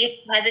 Yeah. Please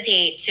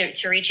hesitate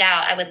to reach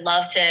out. I would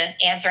love to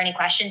answer any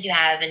questions you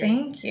have.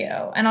 Thank you.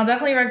 And I'll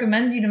definitely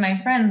recommend you to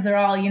my friends. They're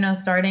all,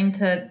 starting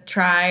to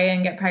try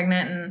and get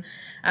pregnant,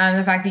 and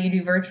the fact that you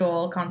do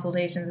virtual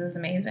consultations is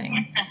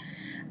amazing.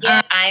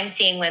 Yeah, I'm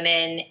seeing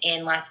women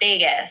in Las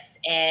Vegas,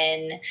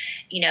 in,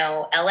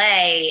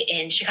 LA,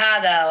 in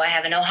Chicago. I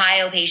have an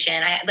Ohio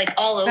patient.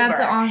 All over. That's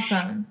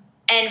awesome.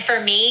 And for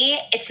me,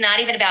 it's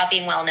not even about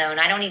being well known.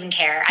 I don't even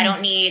care. I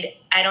don't need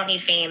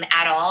fame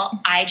at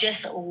all. I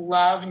just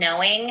love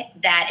knowing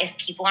that if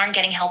people aren't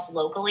getting help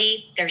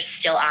locally, there's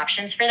still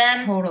options for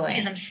them. Totally.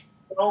 Because I'm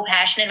so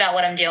passionate about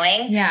what I'm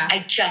doing. Yeah.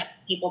 I just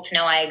want people to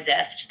know I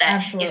exist.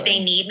 That Absolutely. If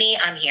they need me,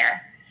 I'm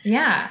here.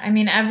 Yeah. I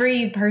mean,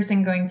 every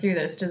person going through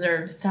this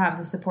deserves to have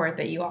the support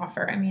that you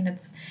offer. I mean,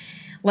 it's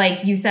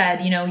like you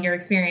said, your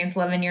experience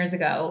 11 years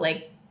ago,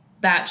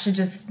 that should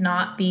just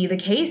not be the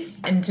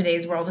case in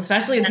today's world,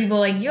 especially with people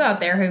like you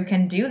out there who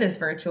can do this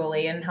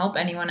virtually and help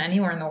anyone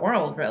anywhere in the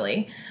world,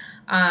 really.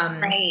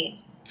 Right.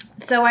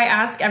 So I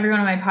ask everyone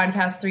on my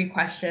podcast 3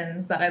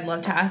 questions that I'd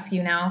love to ask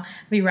you now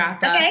as we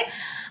wrap up. Okay.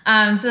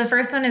 So the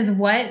first one is,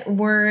 what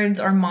words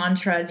or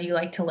mantra do you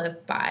like to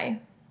live by?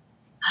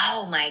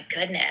 Oh my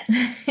goodness.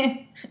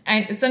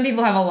 Some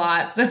people have a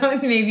lot, so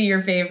maybe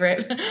your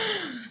favorite. I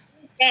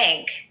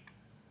think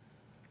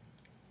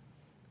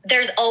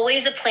there's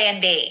always a plan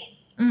B.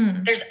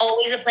 There's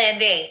always a plan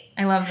B.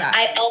 I love that.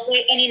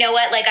 And you know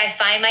what? I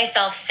find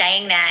myself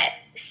saying that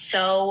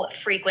so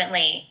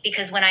frequently,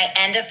 because when I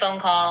end a phone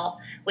call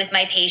with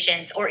my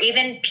patients, or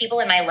even people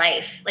in my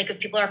life, if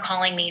people are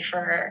calling me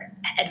for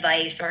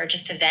advice or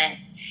just to vent,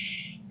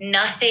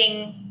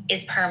 nothing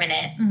is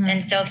permanent.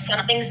 And so if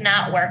something's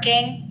not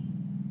working,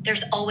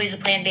 there's always a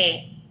plan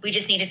B. We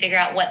just need to figure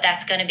out what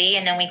that's going to be,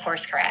 and then we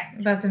course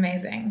correct. That's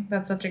amazing.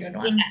 That's such a good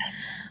one.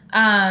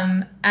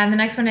 Yeah. And the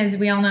next one is,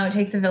 we all know it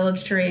takes a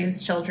village to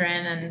raise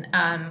children.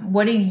 And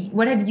what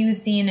have you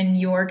seen in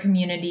your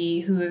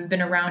community who have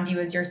been around you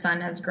as your son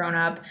has grown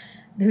up,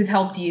 who's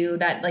helped you,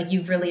 that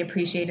you've really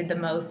appreciated the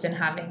most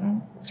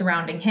in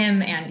surrounding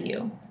him and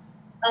you?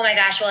 Oh my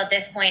gosh. Well, at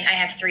this point I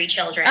have 3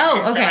 children.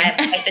 Oh, okay. So I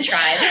have quite the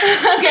tribe.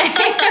 Okay.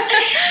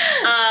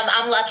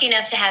 I'm lucky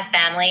enough to have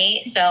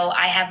family. So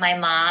I have my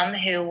mom,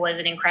 who was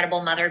an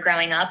incredible mother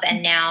growing up,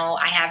 and now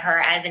I have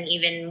her as an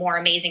even more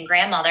amazing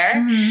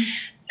grandmother.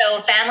 So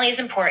family is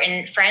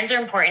important. Friends are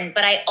important,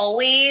 but I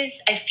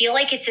feel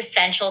like it's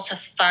essential to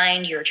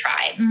find your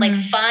tribe.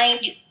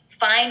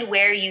 Find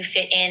where you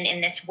fit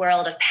in this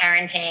world of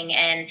parenting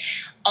and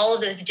all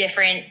of those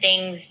different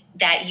things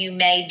that you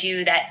may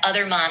do that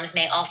other moms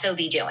may also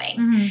be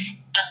doing.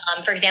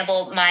 For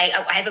example,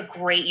 I have a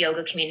great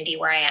yoga community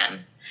where I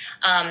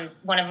am.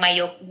 One of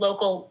my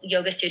local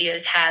yoga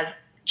studios have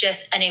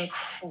just an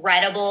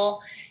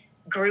incredible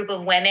group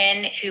of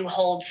women who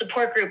hold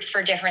support groups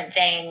for different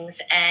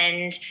things.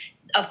 And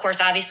of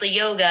course, obviously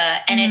yoga.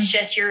 And it's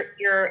just,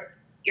 you're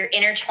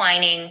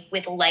intertwining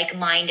with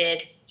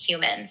like-minded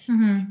humans.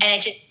 And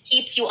it just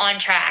keeps you on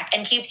track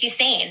and keeps you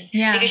sane.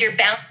 Yeah. Because you're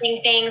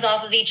bouncing things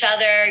off of each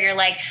other. You're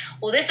like,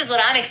 well, this is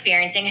what I'm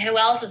experiencing. Who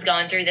else is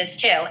going through this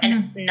too?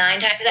 And 9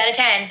 times out of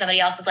 10, somebody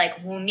else is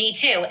like, well, me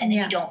too. And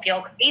then you don't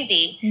feel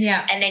crazy.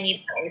 Yeah. And then you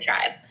find your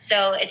tribe.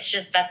 So it's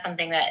just, that's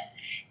something that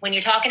when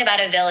you're talking about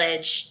a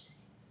village,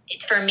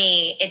 for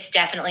me, it's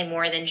definitely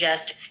more than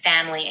just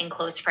family and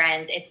close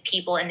friends. It's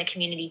people in the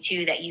community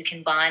too that you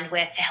can bond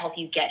with to help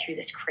you get through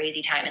this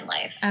crazy time in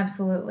life.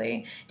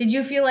 Absolutely. Did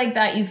you feel like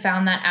that you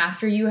found that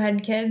after you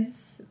had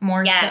kids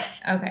more?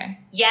 Yes. So? Okay.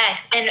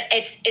 Yes. And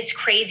it's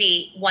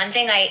crazy. One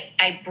thing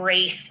I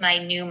brace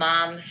my new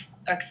moms,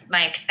 or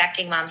my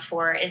expecting moms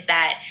for, is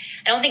that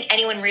I don't think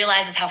anyone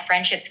realizes how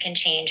friendships can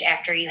change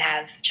after you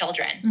have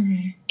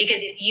children.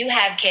 Because if you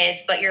have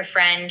kids, but your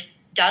friend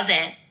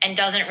doesn't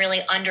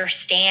really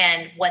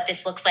understand what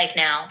this looks like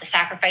now, the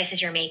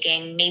sacrifices you're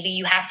making. Maybe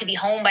you have to be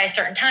home by a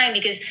certain time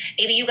because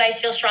maybe you guys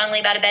feel strongly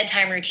about a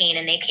bedtime routine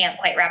and they can't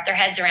quite wrap their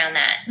heads around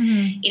that.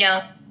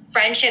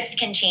 Friendships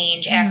can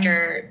change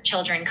after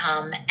children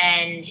come,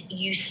 and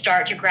you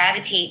start to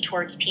gravitate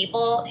towards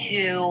people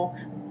who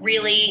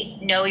really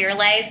know your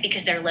life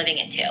because they're living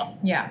it too.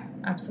 Yeah,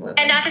 absolutely.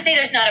 And not to say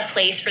there's not a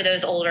place for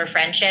those older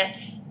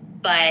friendships,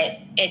 but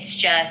it's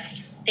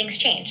just, things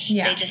change.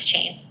 Yeah. They just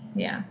change.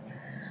 Yeah.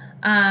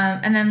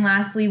 And then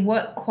lastly,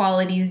 what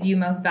qualities do you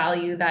most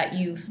value that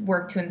you've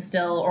worked to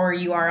instill or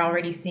you are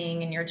already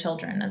seeing in your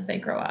children as they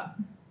grow up?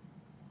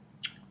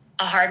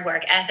 A hard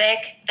work ethic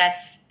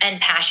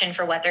and passion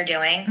for what they're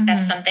doing. Mm-hmm.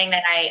 That's something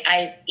that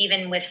I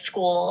even with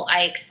school,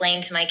 I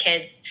explain to my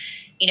kids,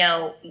 you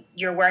know,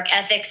 your work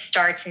ethic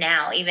starts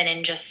now, even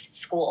in just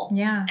school.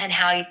 Yeah. And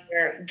how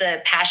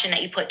the passion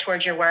that you put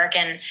towards your work.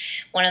 And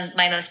one of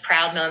my most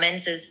proud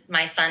moments is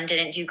my son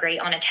didn't do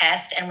great on a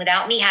test. And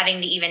without me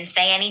having to even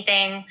say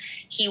anything,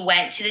 he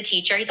went to the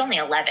teacher. He's only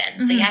 11.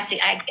 Mm-hmm. So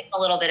I give him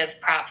a little bit of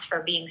props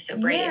for being so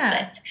brave.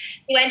 Yeah. But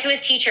he went to his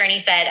teacher and he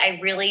said, I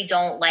really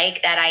don't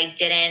like that I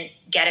didn't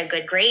get a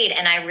good grade.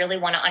 And I really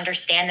want to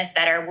understand this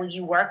better. Will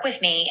you work with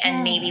me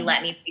and maybe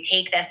let me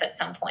retake this at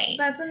some point?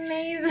 That's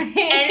amazing.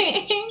 And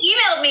he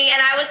emailed me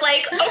and I was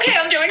like, okay,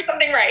 I'm doing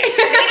something right.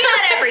 Maybe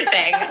not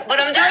everything, but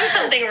I'm doing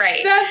something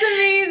right. That's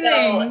amazing.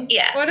 So,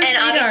 yeah. What a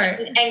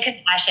sweetheart. And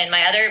compassion.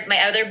 My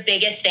other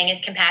biggest thing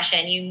is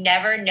compassion. You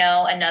never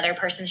know another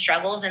person's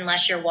struggles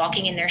unless you're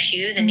walking in their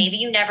shoes, and maybe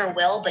you never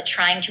will, but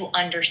trying to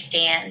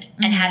understand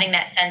and having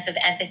that sense of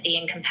empathy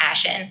and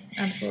compassion.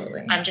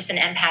 Absolutely. I'm just an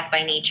empath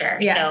by nature.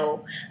 Yeah.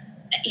 So,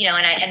 you know,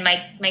 and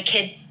my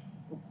kids,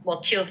 well,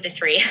 2 of the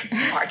 3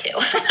 are too.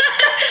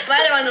 My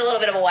other one's a little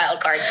bit of a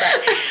wild card,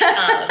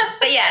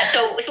 but yeah,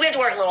 so we have to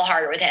work a little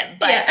harder with him,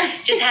 but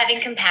just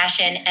having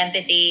compassion,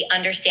 empathy,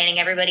 understanding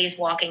everybody's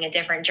walking a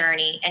different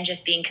journey and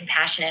just being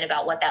compassionate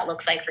about what that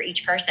looks like for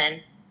each person.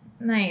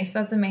 Nice.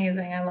 That's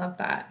amazing. I love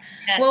that.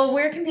 Well,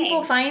 where can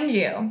people find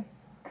you?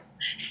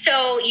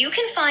 So you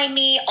can find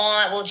me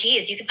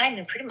you can find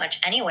me pretty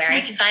much anywhere.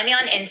 You can find me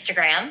on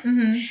Instagram.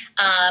 Mm-hmm.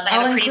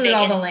 I'll include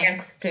all the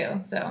links too.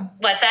 So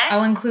what's that?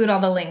 I'll include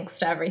all the links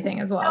to everything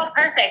as well. Oh,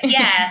 perfect.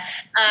 Yeah.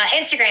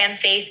 Instagram,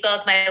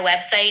 Facebook. My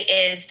website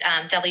is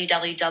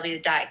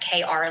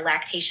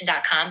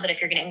www.krlactation.com. But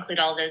if you're going to include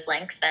all those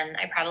links, then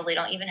I probably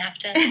don't even have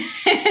to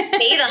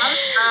say them.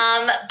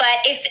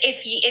 But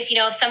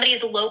if somebody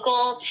is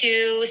local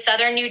to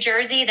Southern New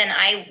Jersey, then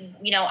I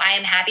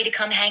am happy to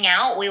come hang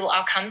out.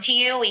 I'll come to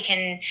you. We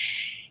can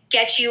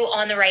get you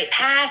on the right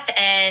path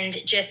and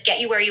just get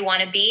you where you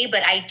want to be.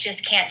 But I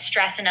just can't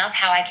stress enough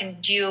how I can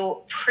do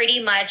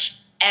pretty much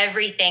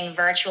everything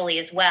virtually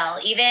as well.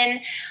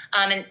 Even,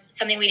 and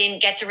something we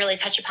didn't get to really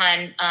touch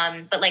upon,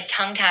 but like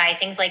tongue tie,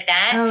 things like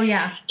that. Oh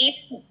yeah.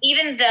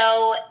 Even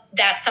though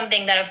that's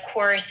something that, of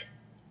course,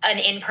 an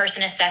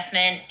in-person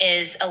assessment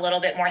is a little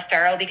bit more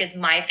thorough because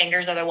my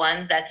fingers are the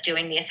ones that's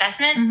doing the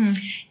assessment. Mm-hmm.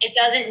 It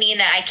doesn't mean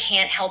that I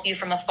can't help you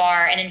from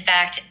afar. And in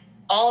fact,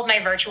 all of my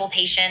virtual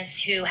patients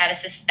who have a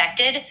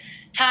suspected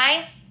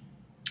tie,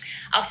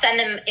 I'll send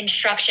them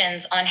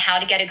instructions on how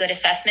to get a good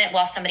assessment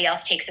while somebody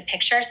else takes a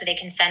picture so they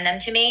can send them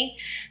to me.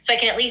 So I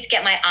can at least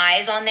get my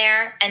eyes on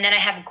there. And then I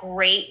have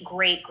great,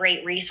 great,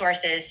 great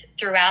resources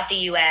throughout the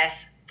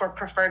U.S. for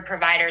preferred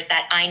providers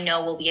that I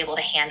know will be able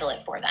to handle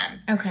it for them.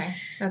 Okay,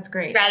 that's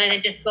great. So rather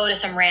than just go to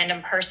some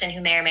random person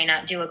who may or may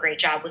not do a great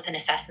job with an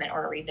assessment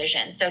or a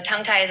revision. So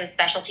tongue tie is a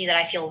specialty that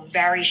I feel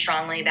very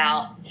strongly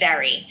about,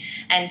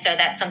 and so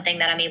that's something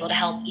that I'm able to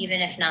help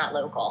even if not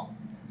local.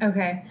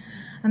 Okay.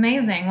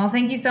 Amazing. Well,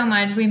 thank you so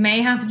much. We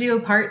may have to do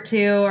a part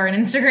 2 or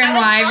an Instagram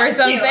live or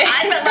something.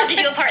 I would love to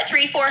do a part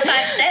 3, 4,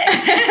 5, 6.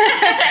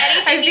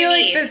 I feel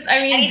like this,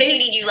 anything you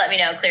need, you let me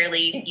know.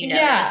 Clearly,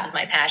 this is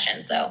my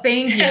passion. So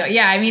thank you.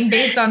 Yeah. I mean,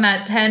 based on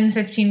that 10,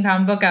 15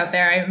 pound book out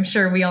there, I'm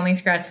sure we only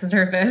scratched the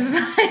surface.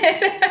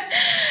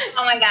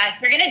 Oh my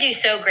gosh. You're going to do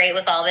so great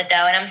with all of it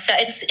though. And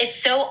it's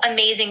so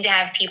amazing to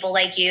have people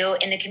like you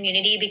in the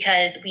community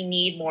because we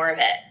need more of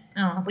it.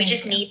 We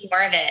just need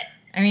more of it.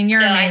 I mean,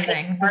 you're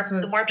amazing.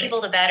 The more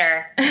people, the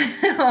better.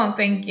 Oh,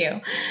 thank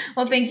you.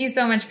 Well, thank you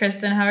so much,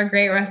 Kristen. Have a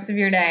great rest of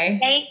your day.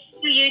 Thank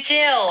you. You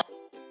too.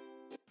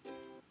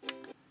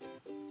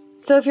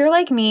 So if you're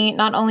like me,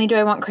 not only do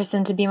I want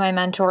Kristen to be my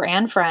mentor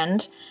and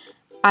friend,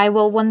 I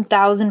will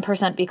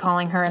 1000% be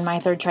calling her in my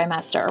 3rd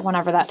trimester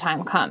whenever that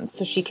time comes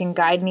so she can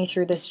guide me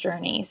through this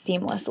journey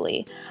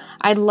seamlessly.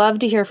 I'd love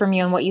to hear from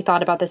you and what you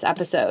thought about this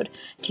episode.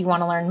 Do you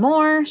want to learn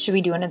more? Should we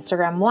do an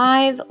Instagram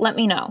live? Let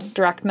me know.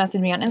 Direct message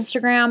me on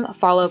Instagram.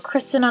 Follow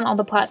Kristen on all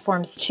the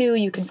platforms too.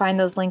 You can find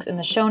those links in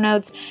the show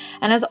notes.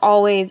 And as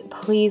always,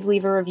 please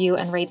leave a review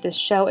and rate this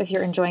show if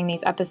you're enjoying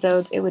these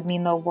episodes. It would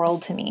mean the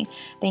world to me.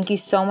 Thank you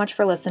so much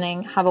for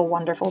listening. Have a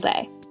wonderful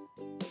day.